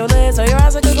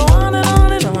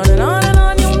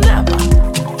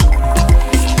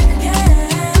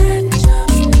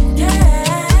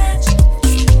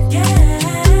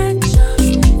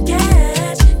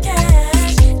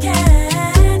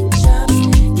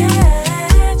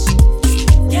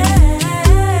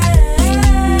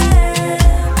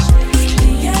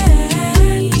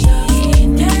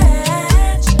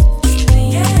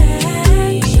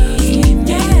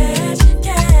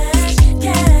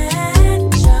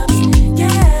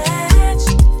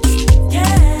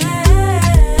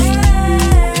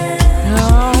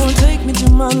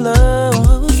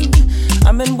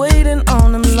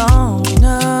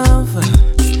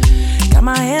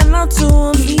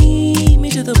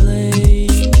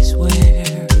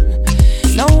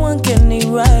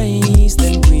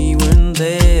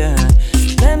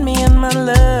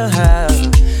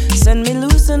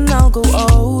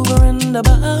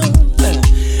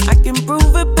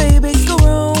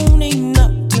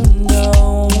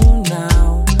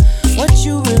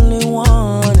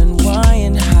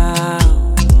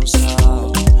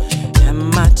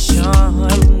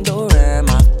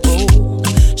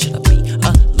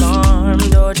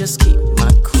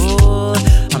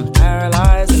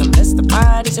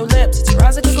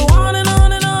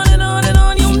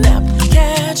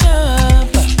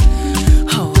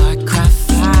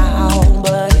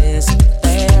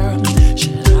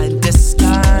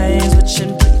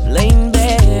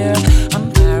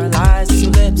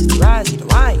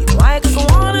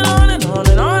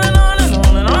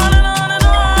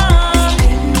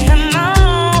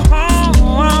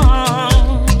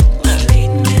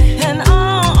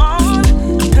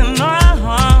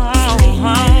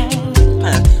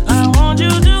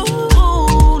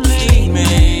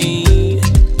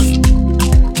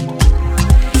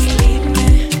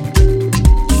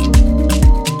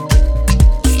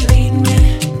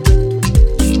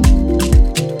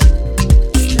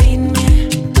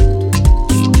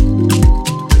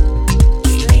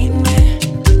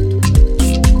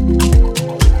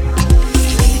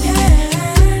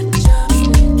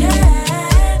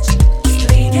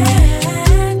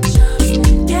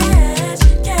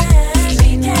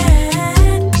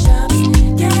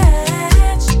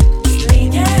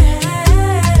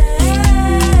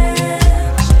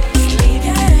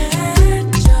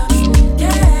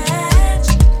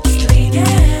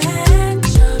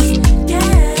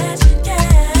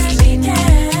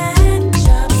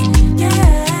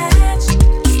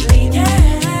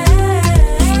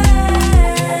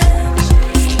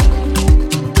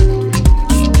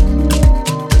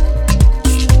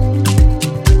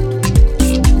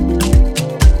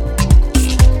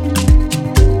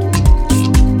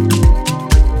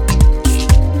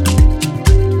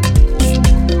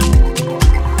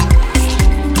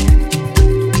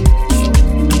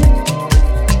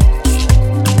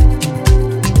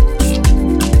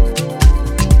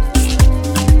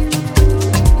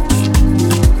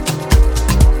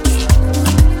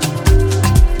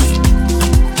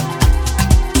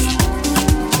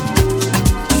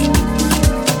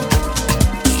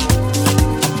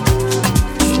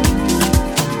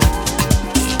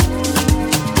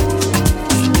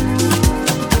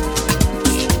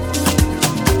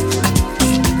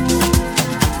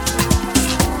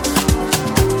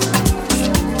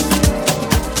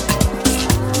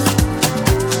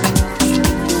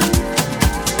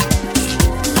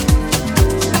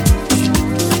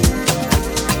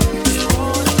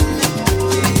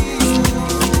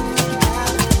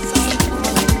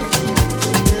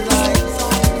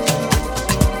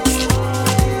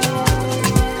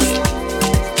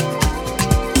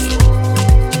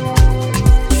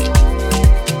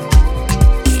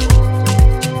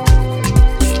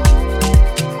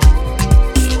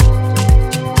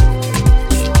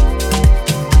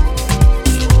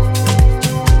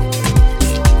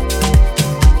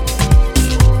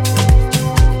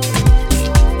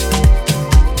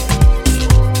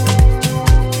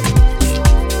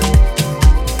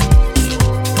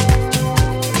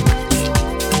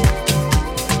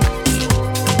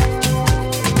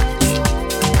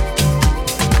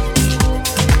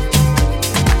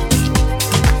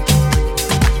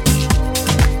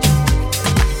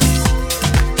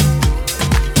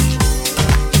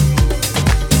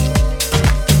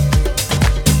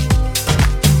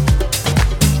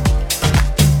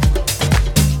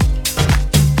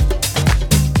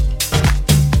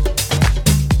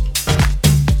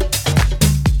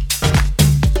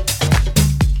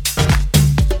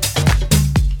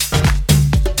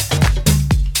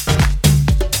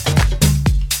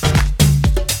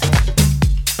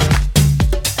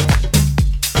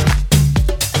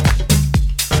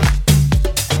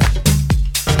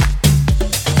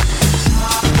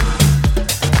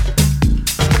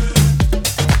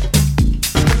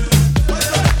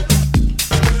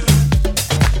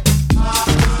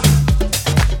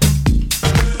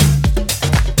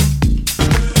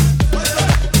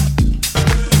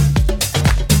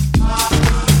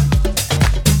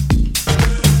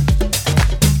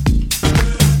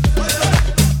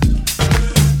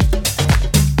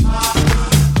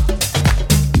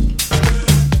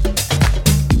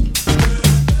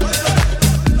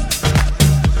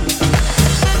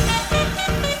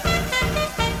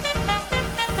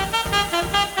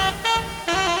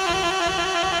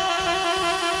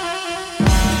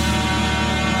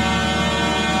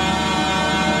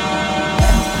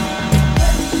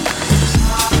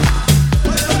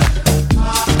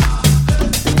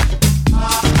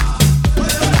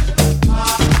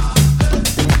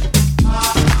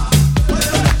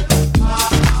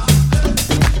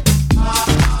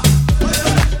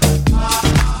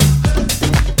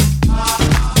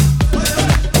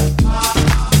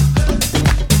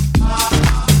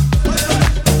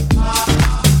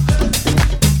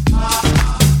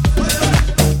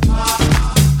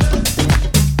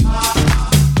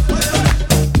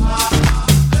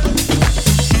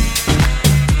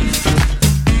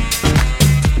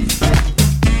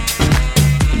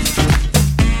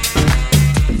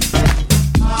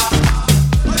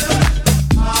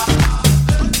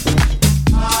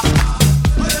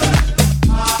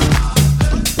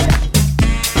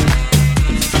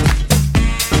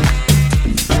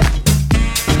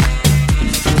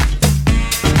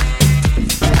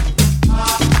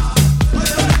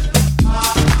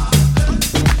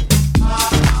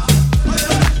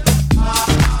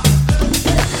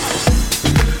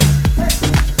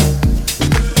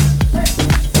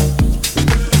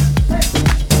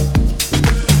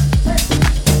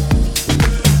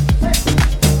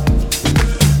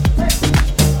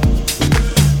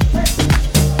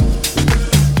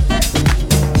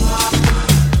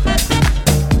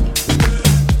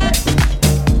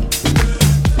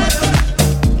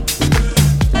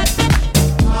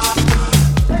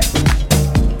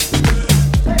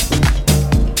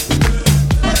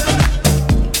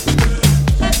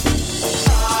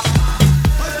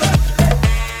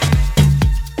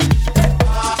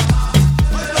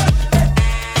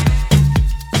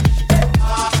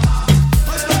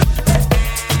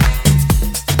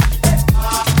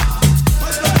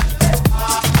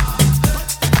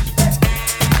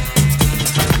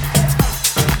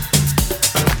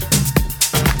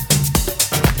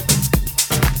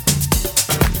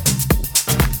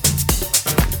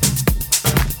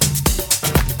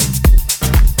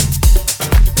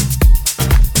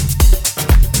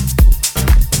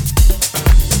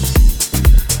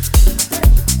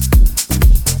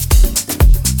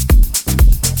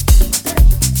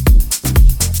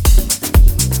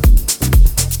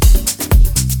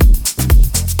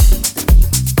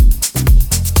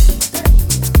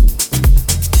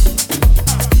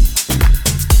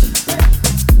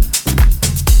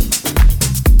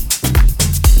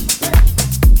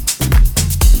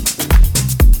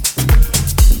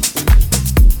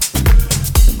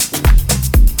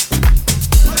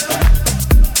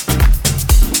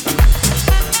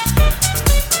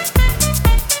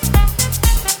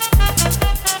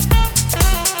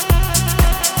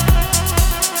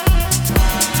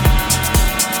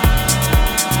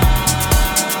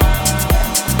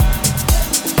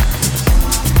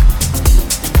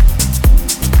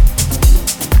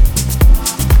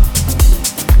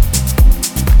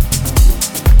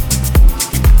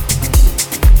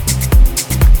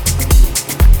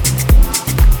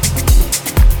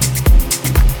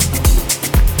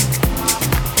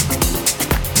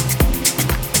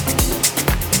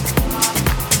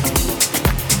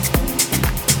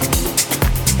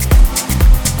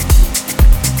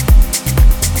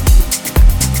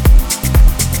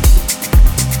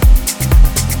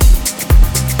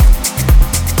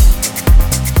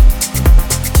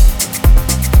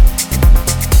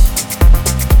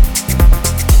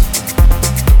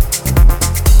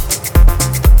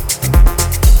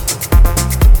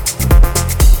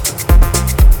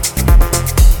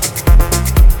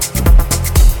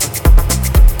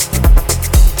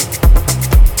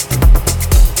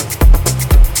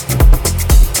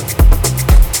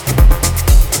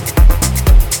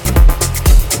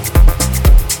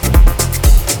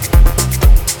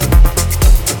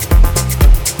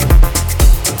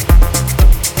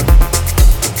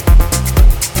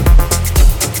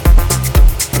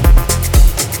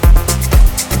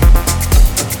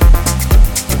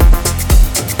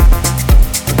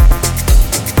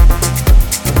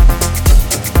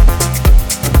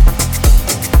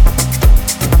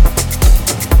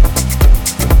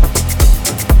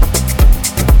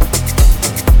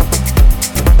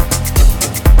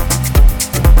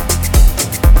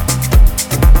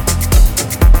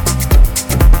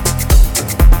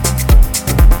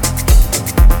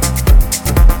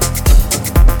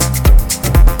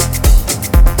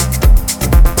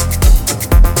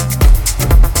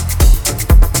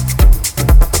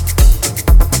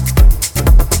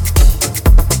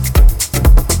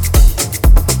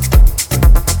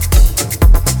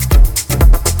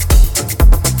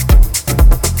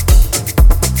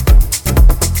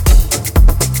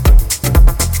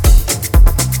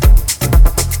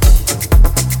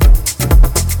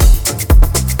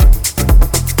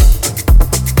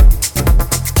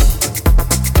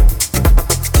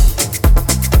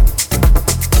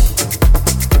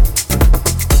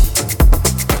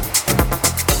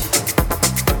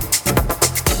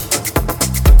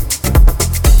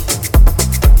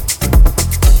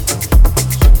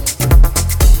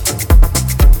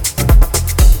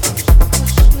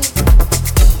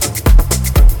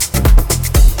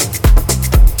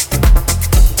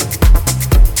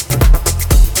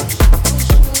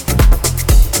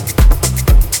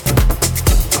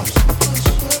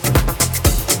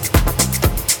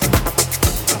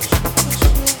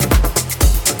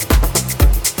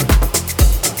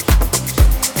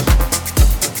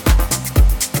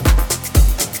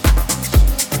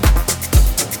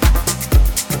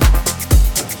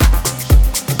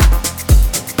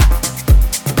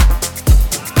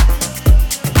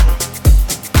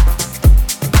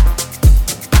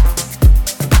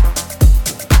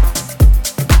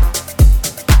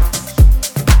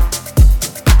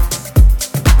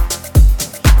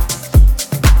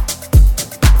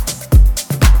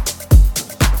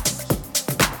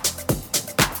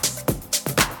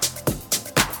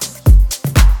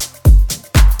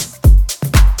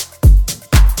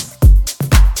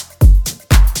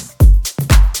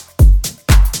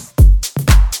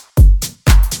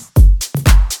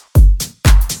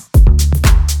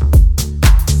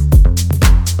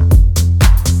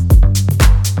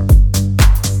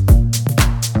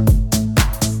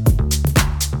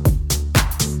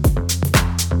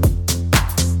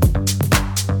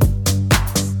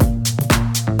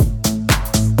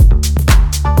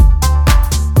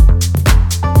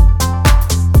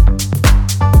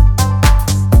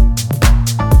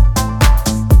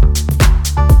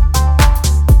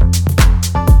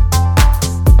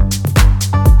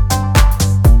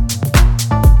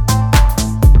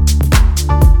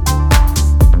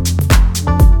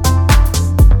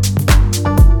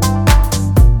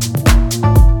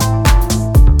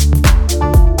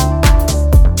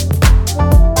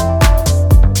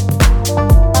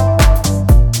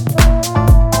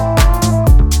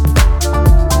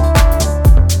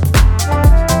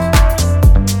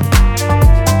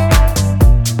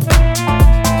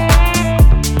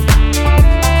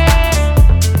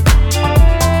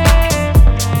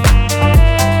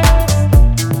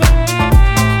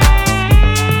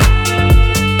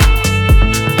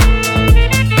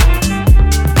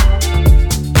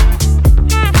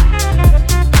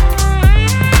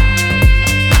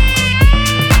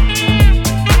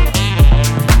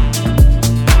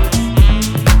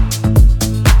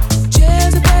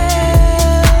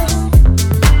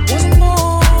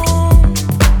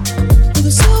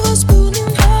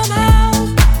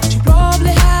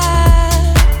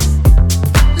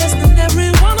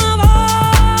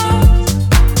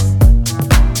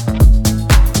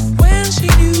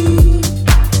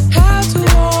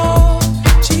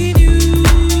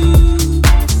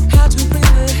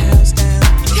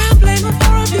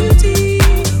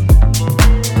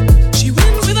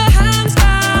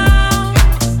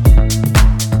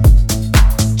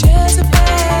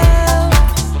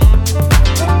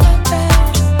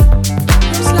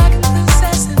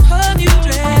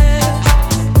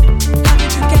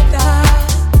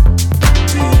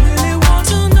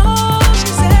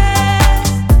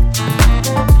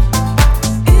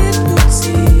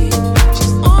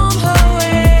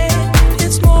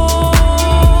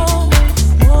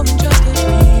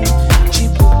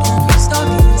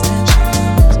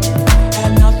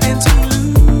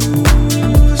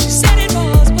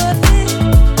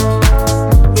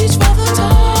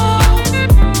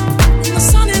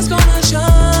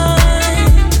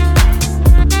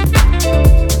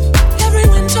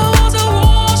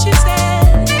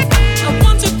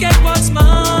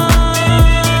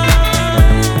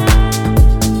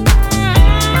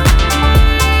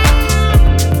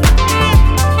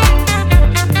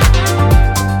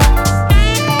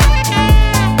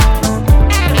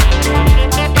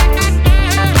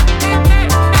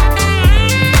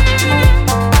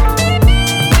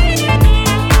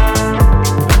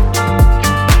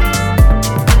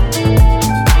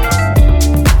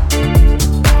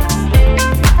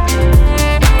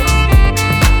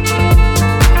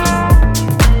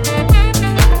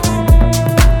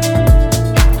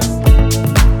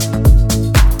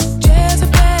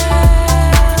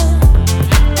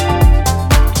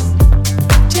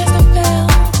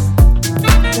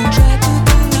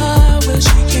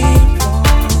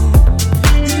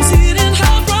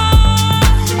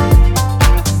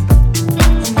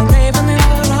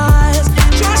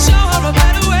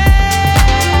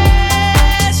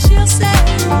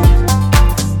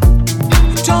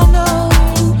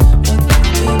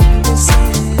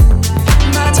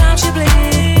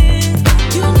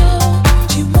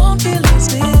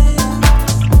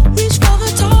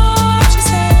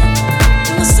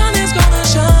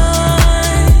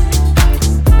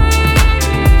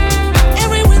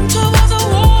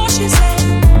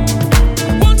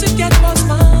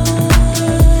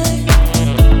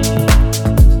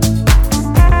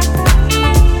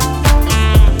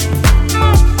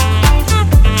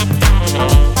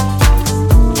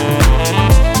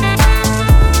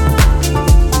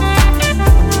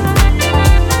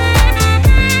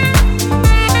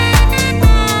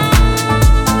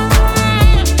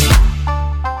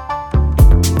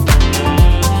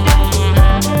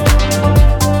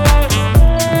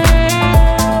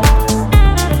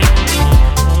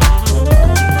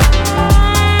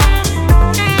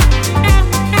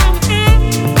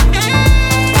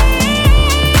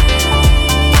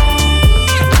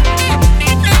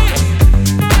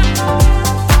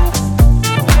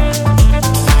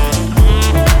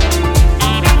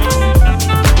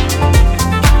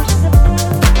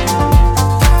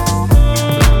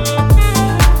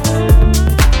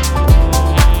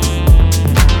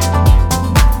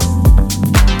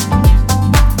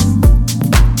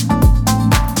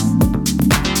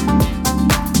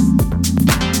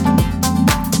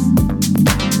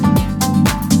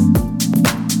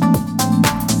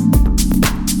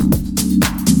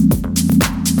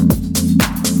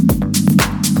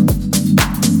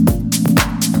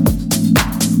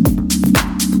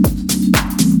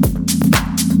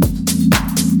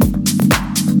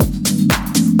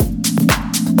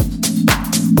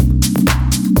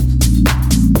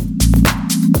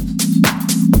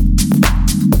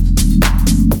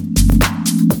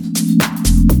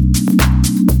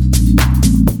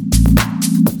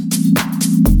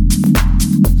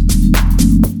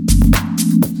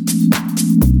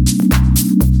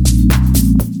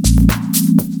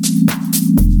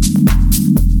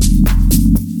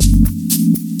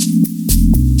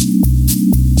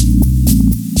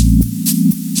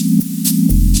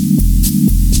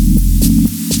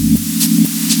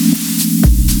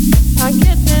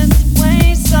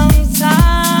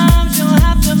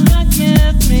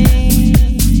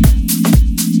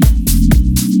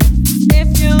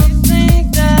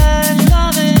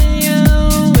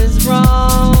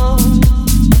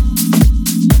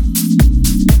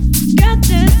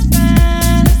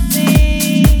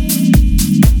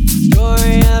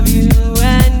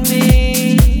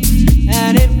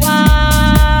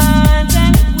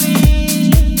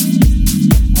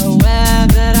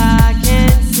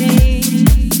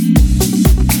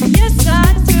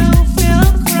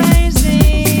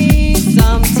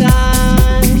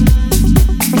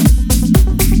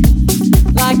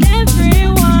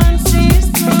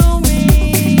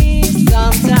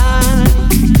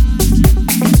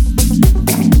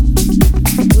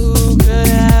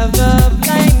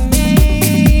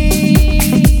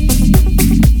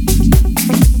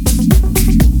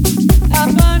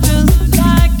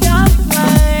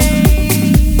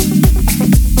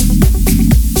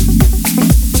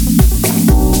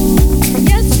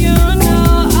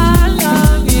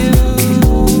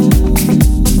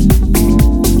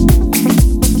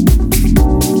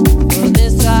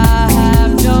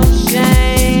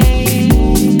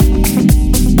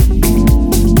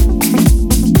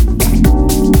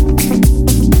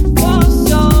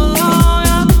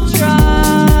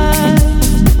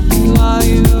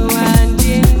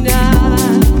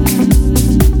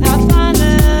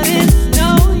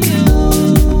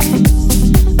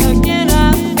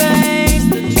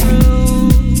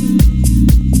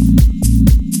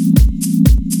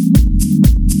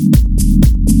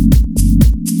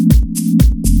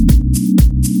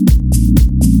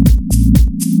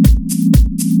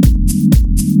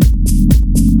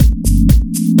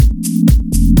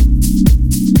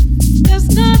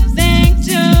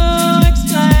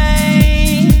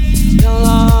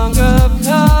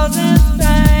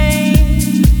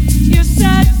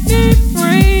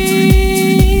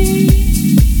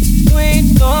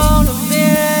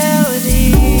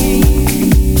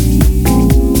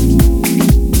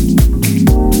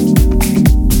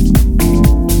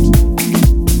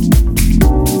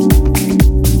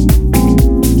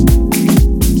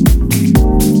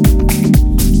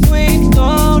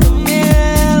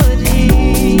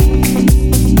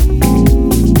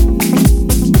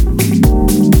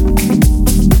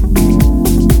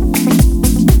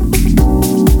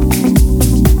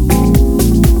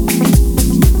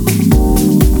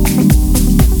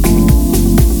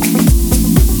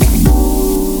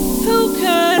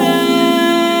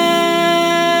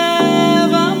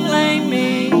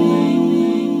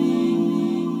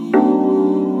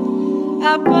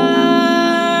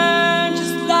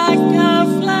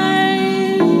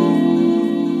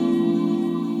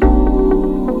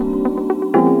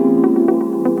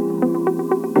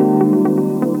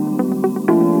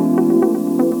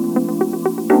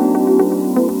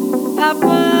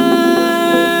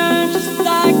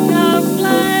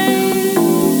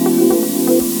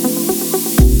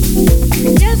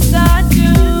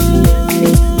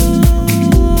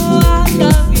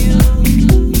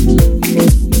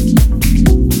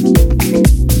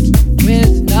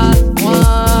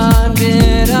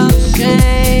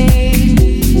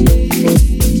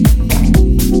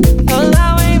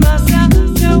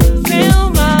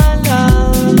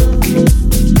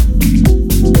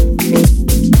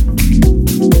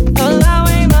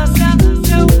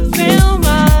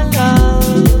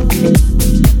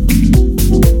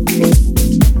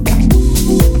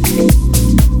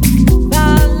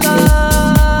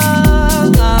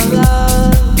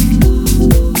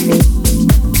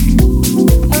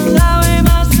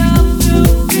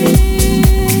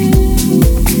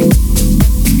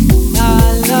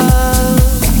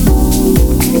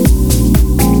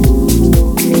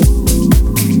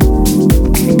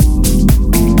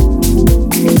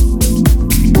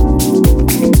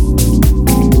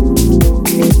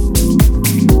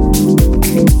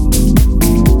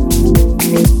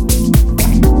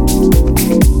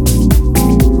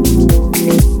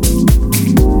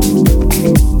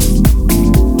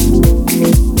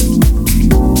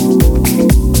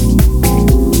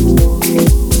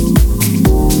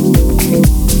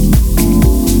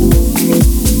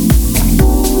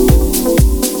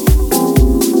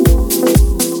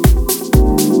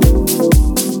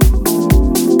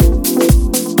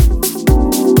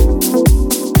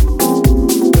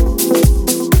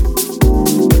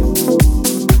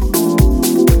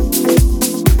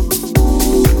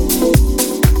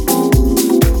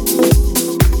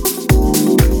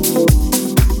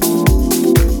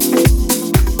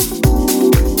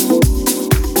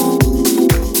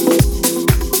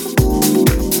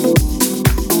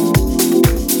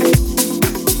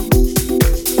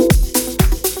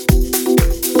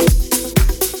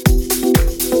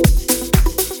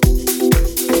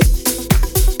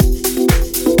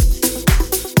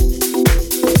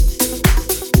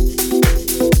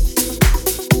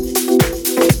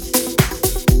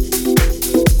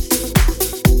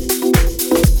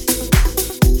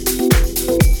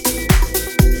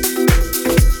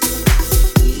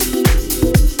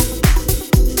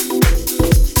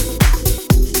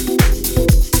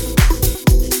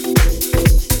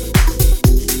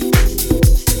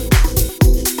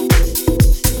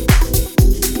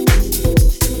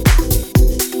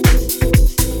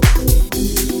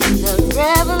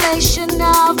 sensation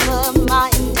of a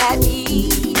mind at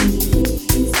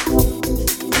ease.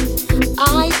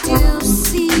 I do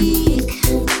seek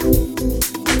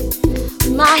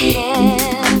my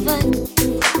heaven.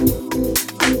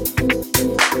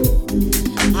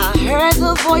 I heard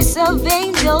the voice of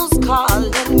angels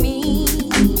calling me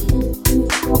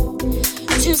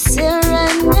to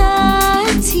serenity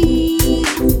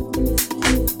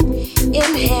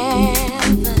in heaven.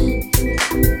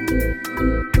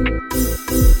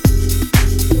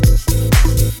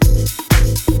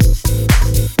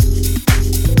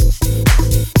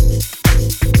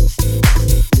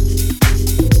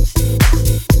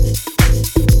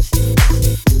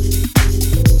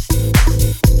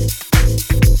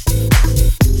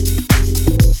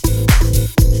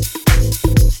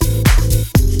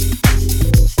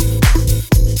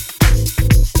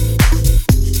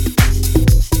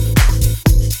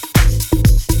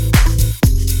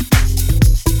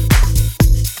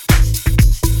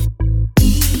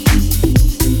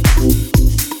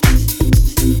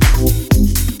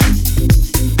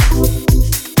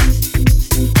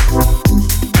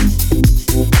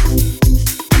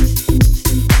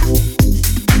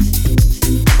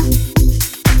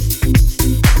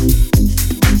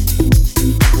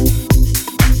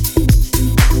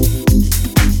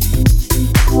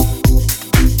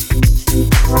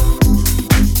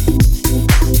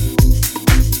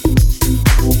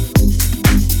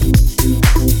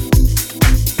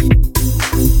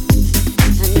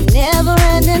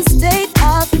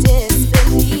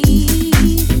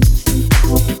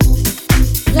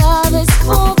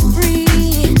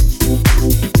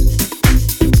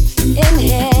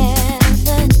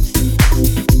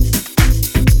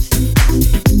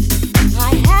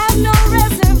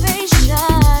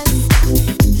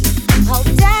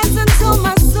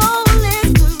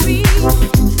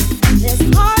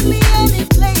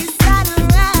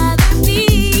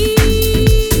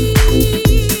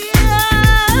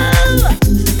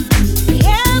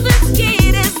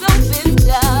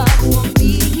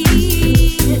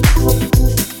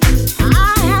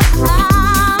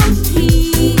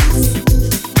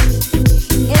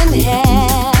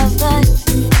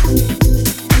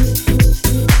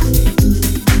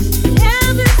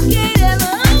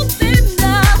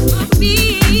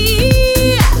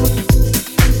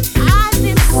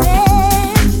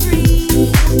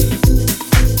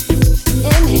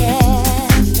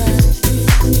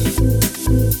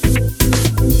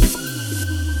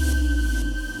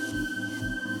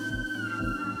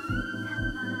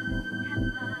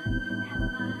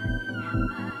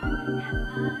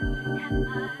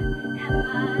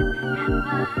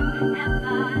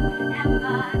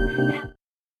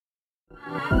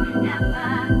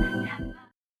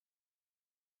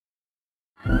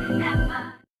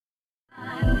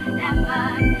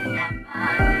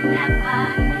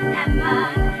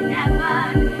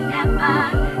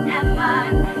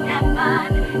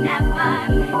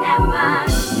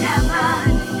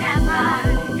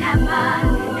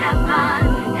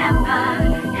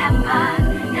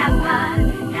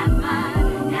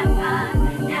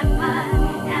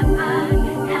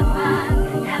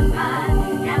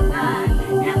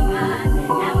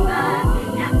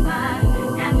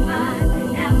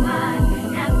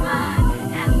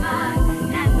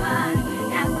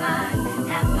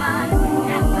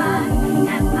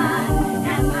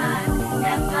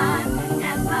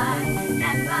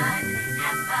 Have fun.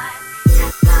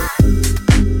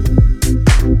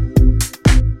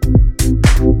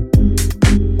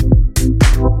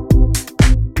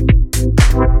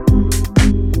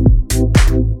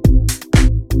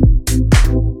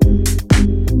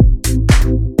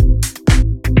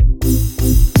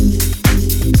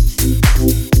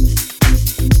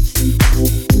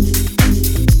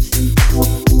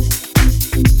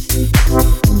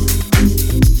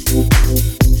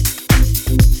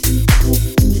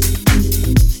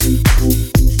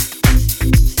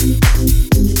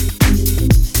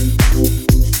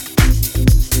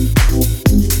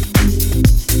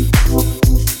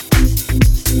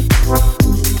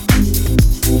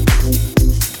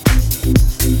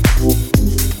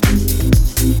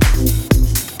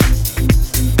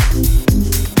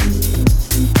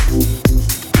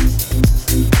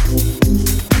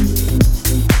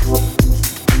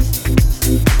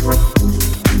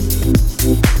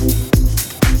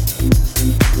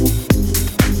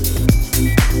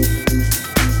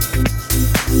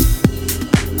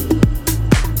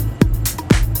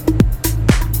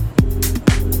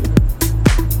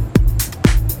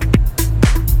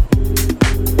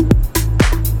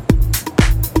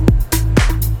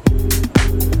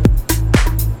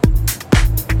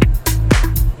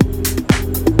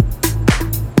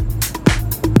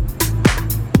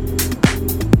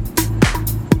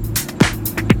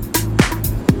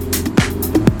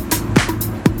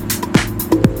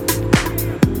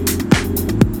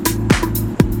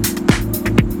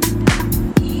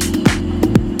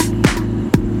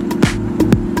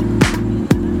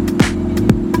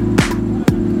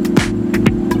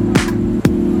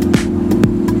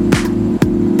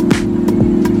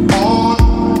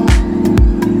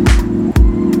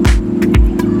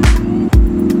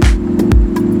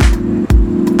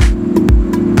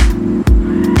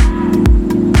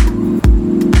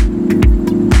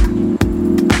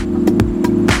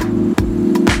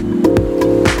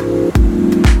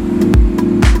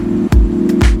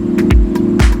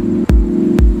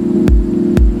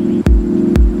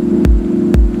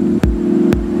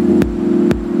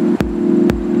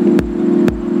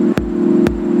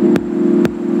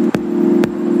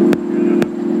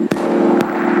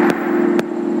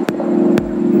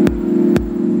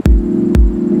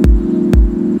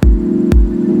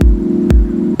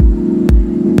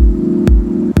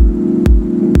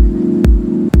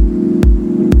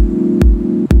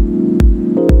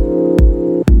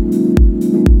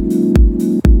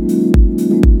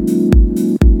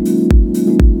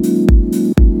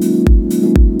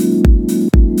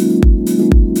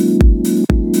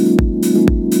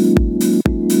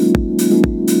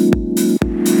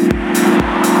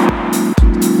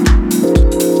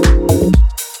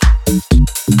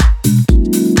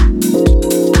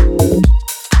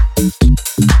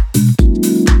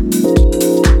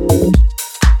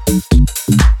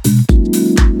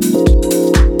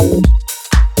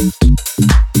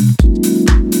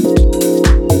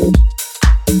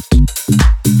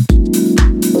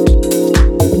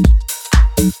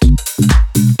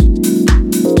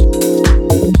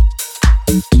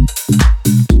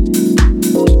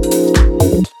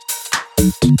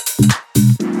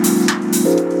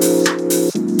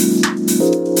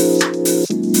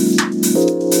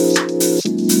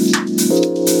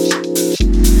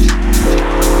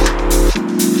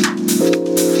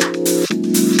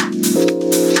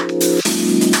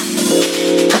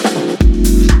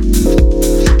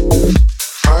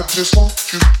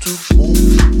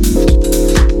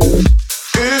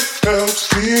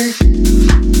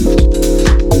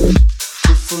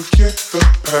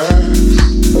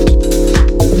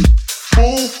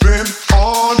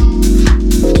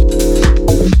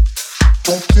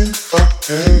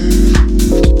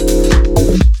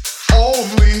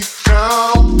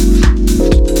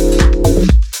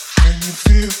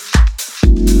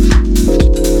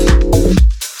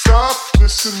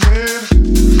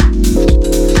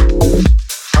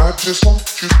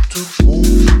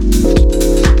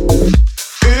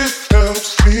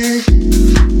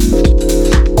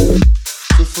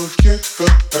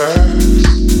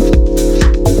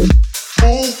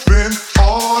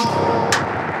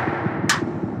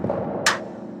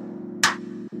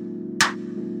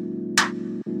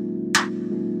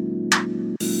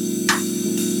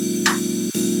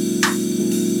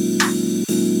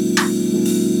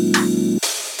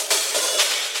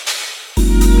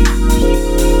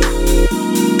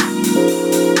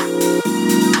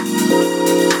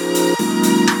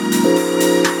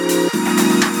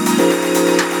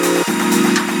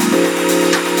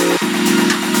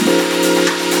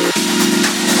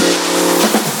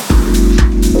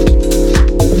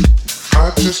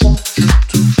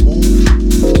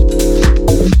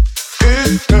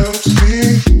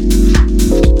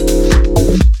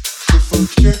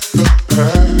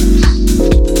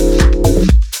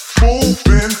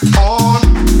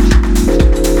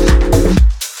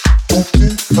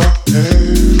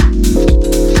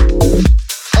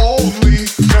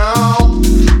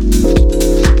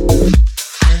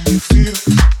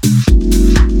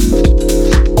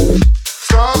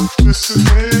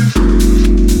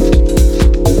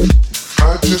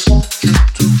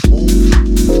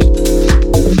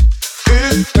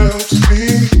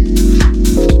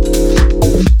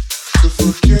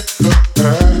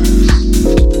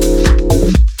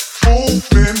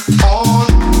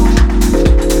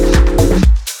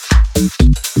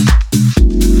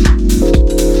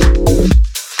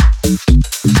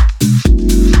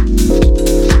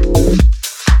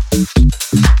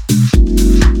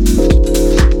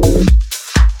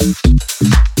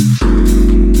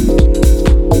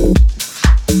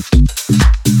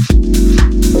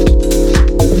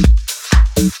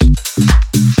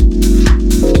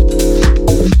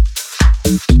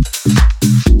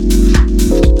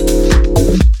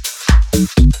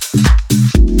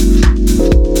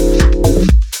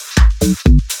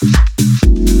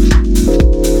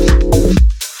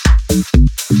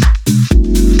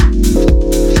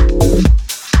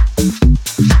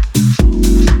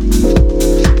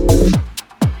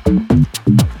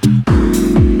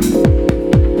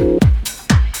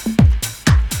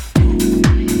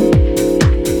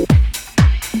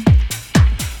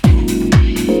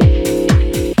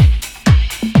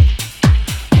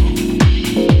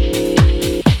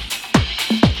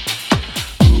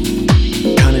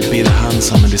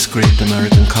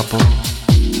 American couple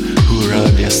who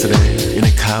arrived yesterday in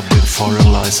a cab with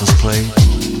foreign license plate.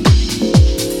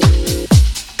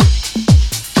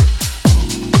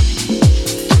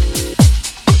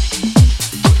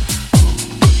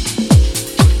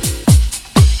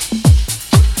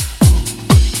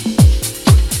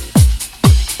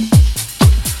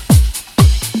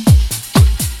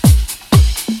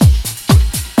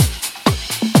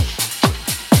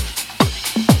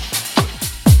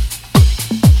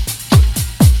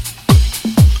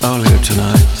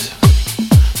 Tonight,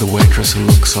 the waitress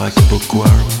looks like a bookworm.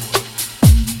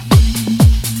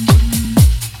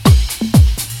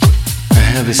 A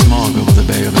heavy smog over the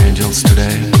Bay of Angels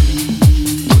today,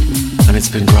 and it's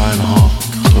been dry and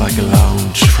hot like a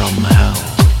lounge from hell.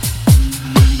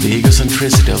 The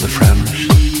egocentricity of the French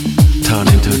turned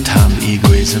into a tanned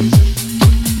egoism.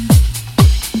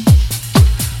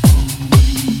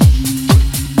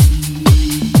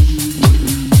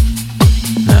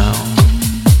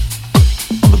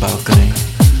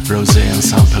 Rosé and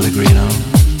San Pellegrino.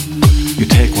 You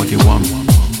take what you want,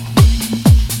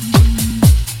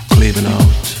 leave a note.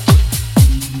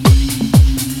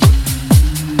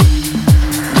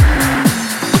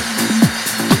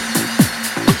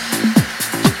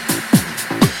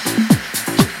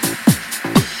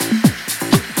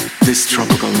 This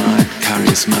tropical night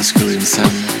carries masculine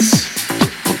scents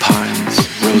of pines,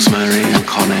 rosemary and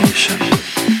carnation.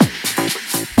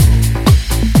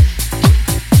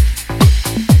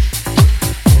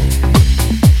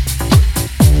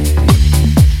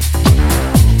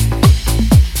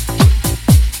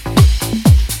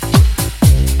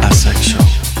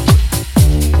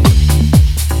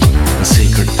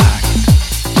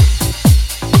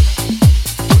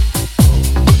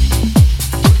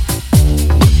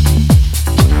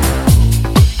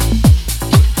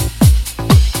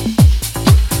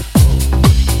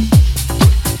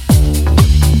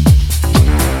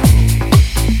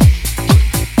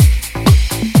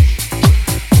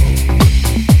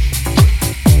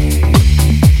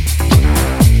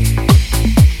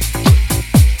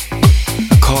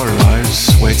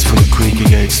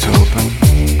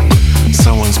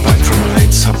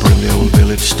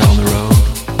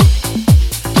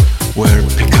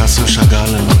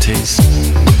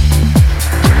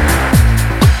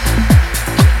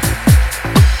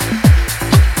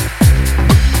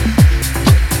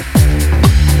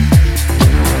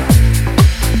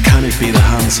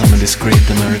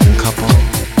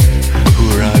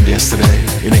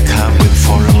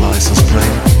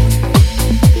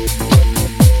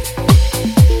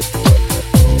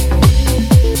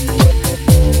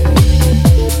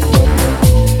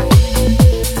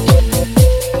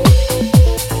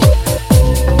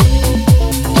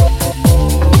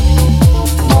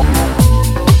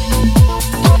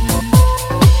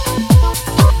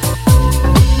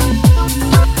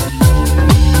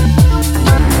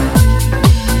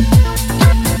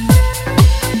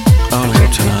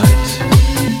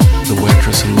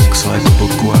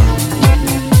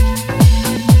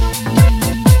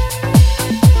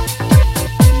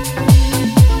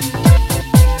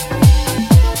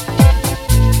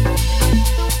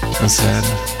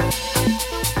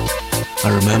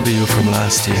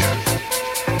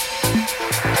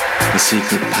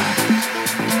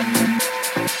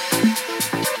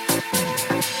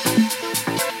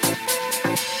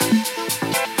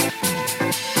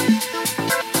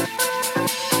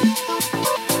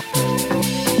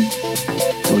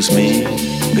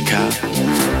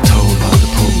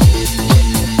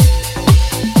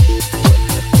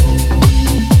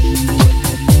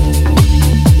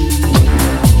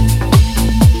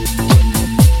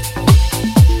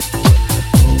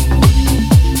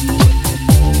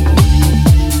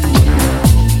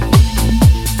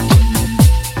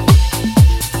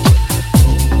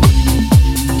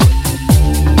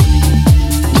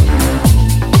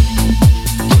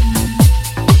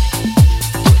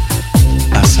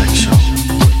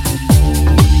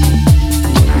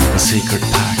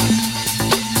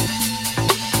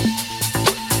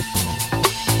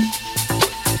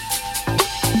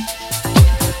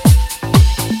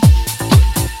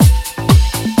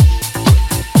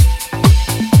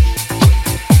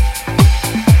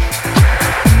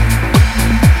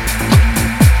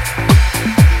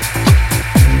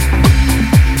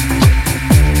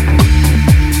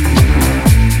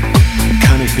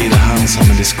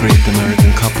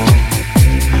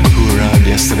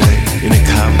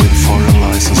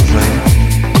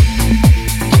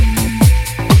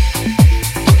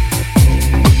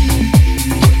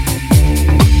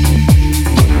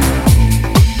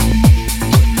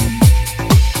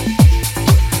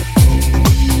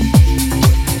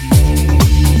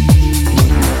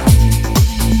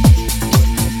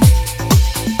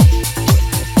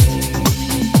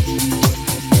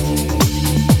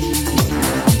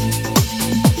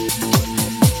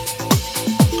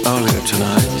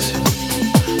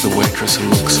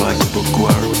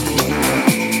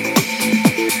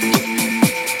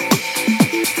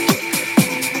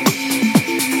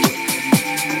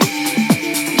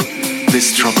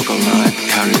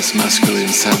 masculine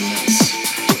scents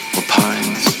of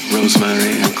pines,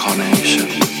 rosemary, and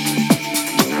carnation.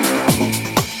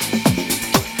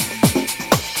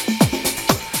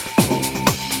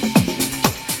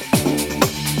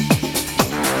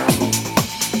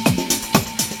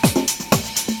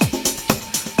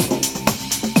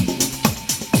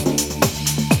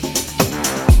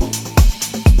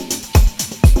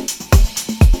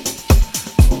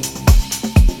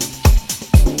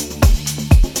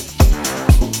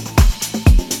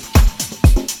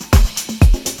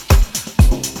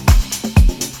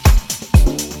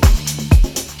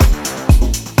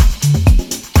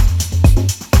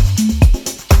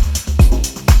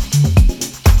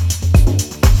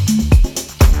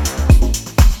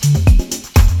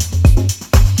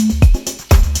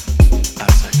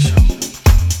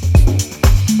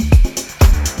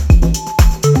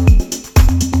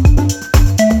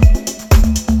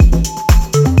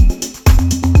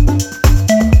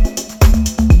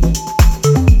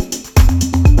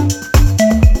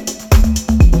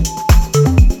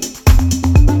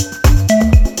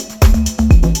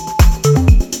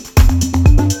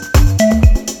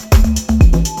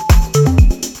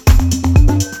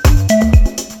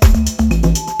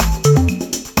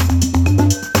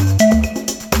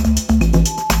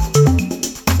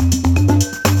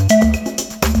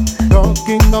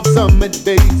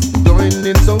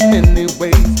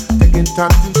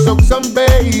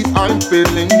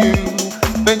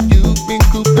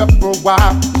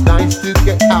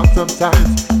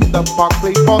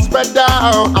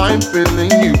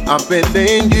 I'm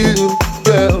feeling you,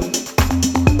 girl.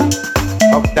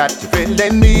 Hope that you're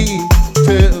feeling me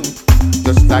too.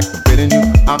 Just like I'm feeling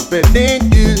you, I'm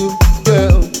feeling you,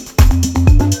 girl.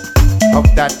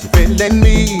 Hope that you're feeling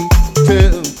me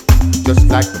too. Just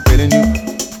like I'm feeling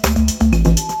you.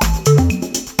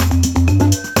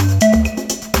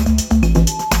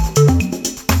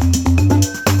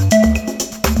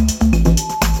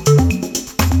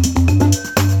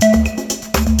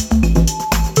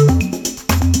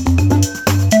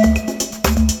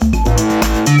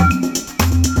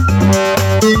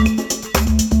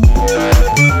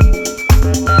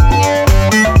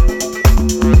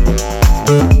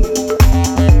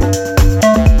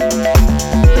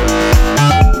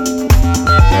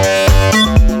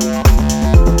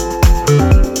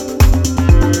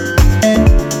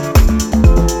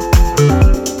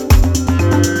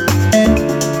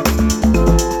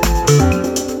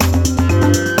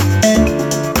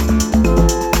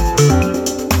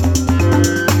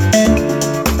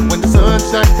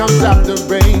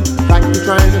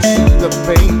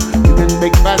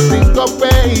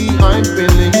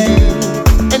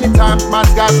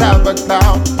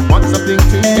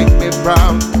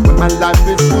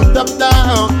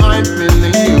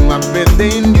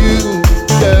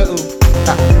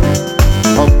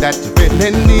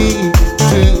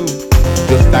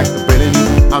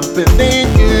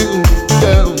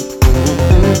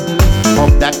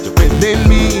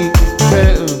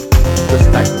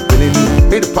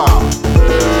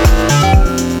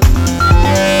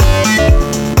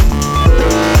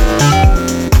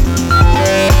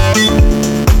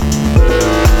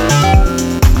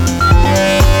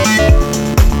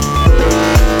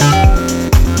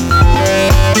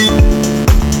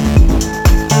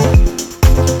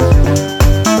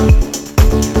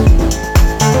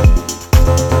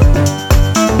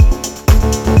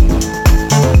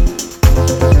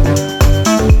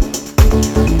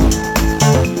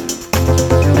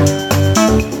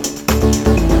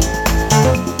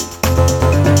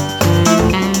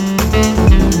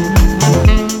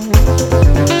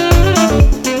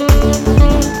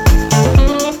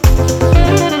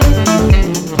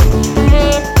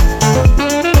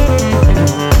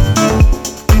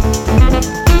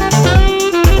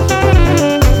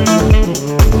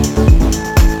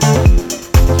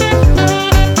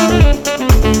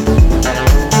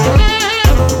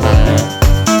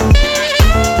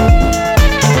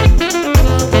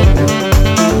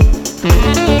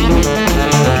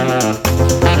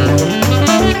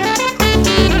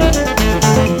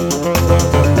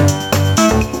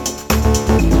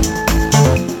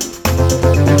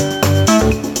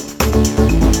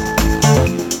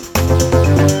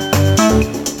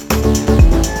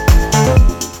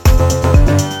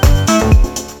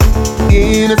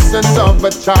 innocence of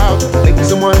a child, making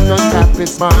someone unhappy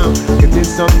smile, getting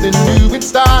something new in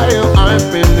style. I'm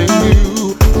feeling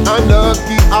you. I'm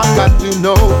lucky I got to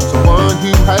know someone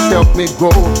who has helped me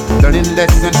grow, learning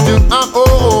lessons to my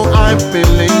own. I'm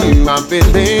feeling you. I'm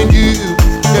feeling you,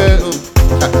 girl.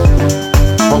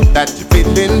 Hope that you're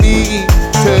feeling me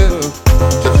too,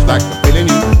 just like I'm feeling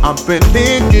you. I'm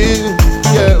feeling you,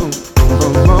 girl.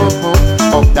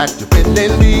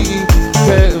 feeling me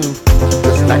too.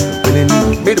 Just like the feeling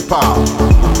me. Made a pause.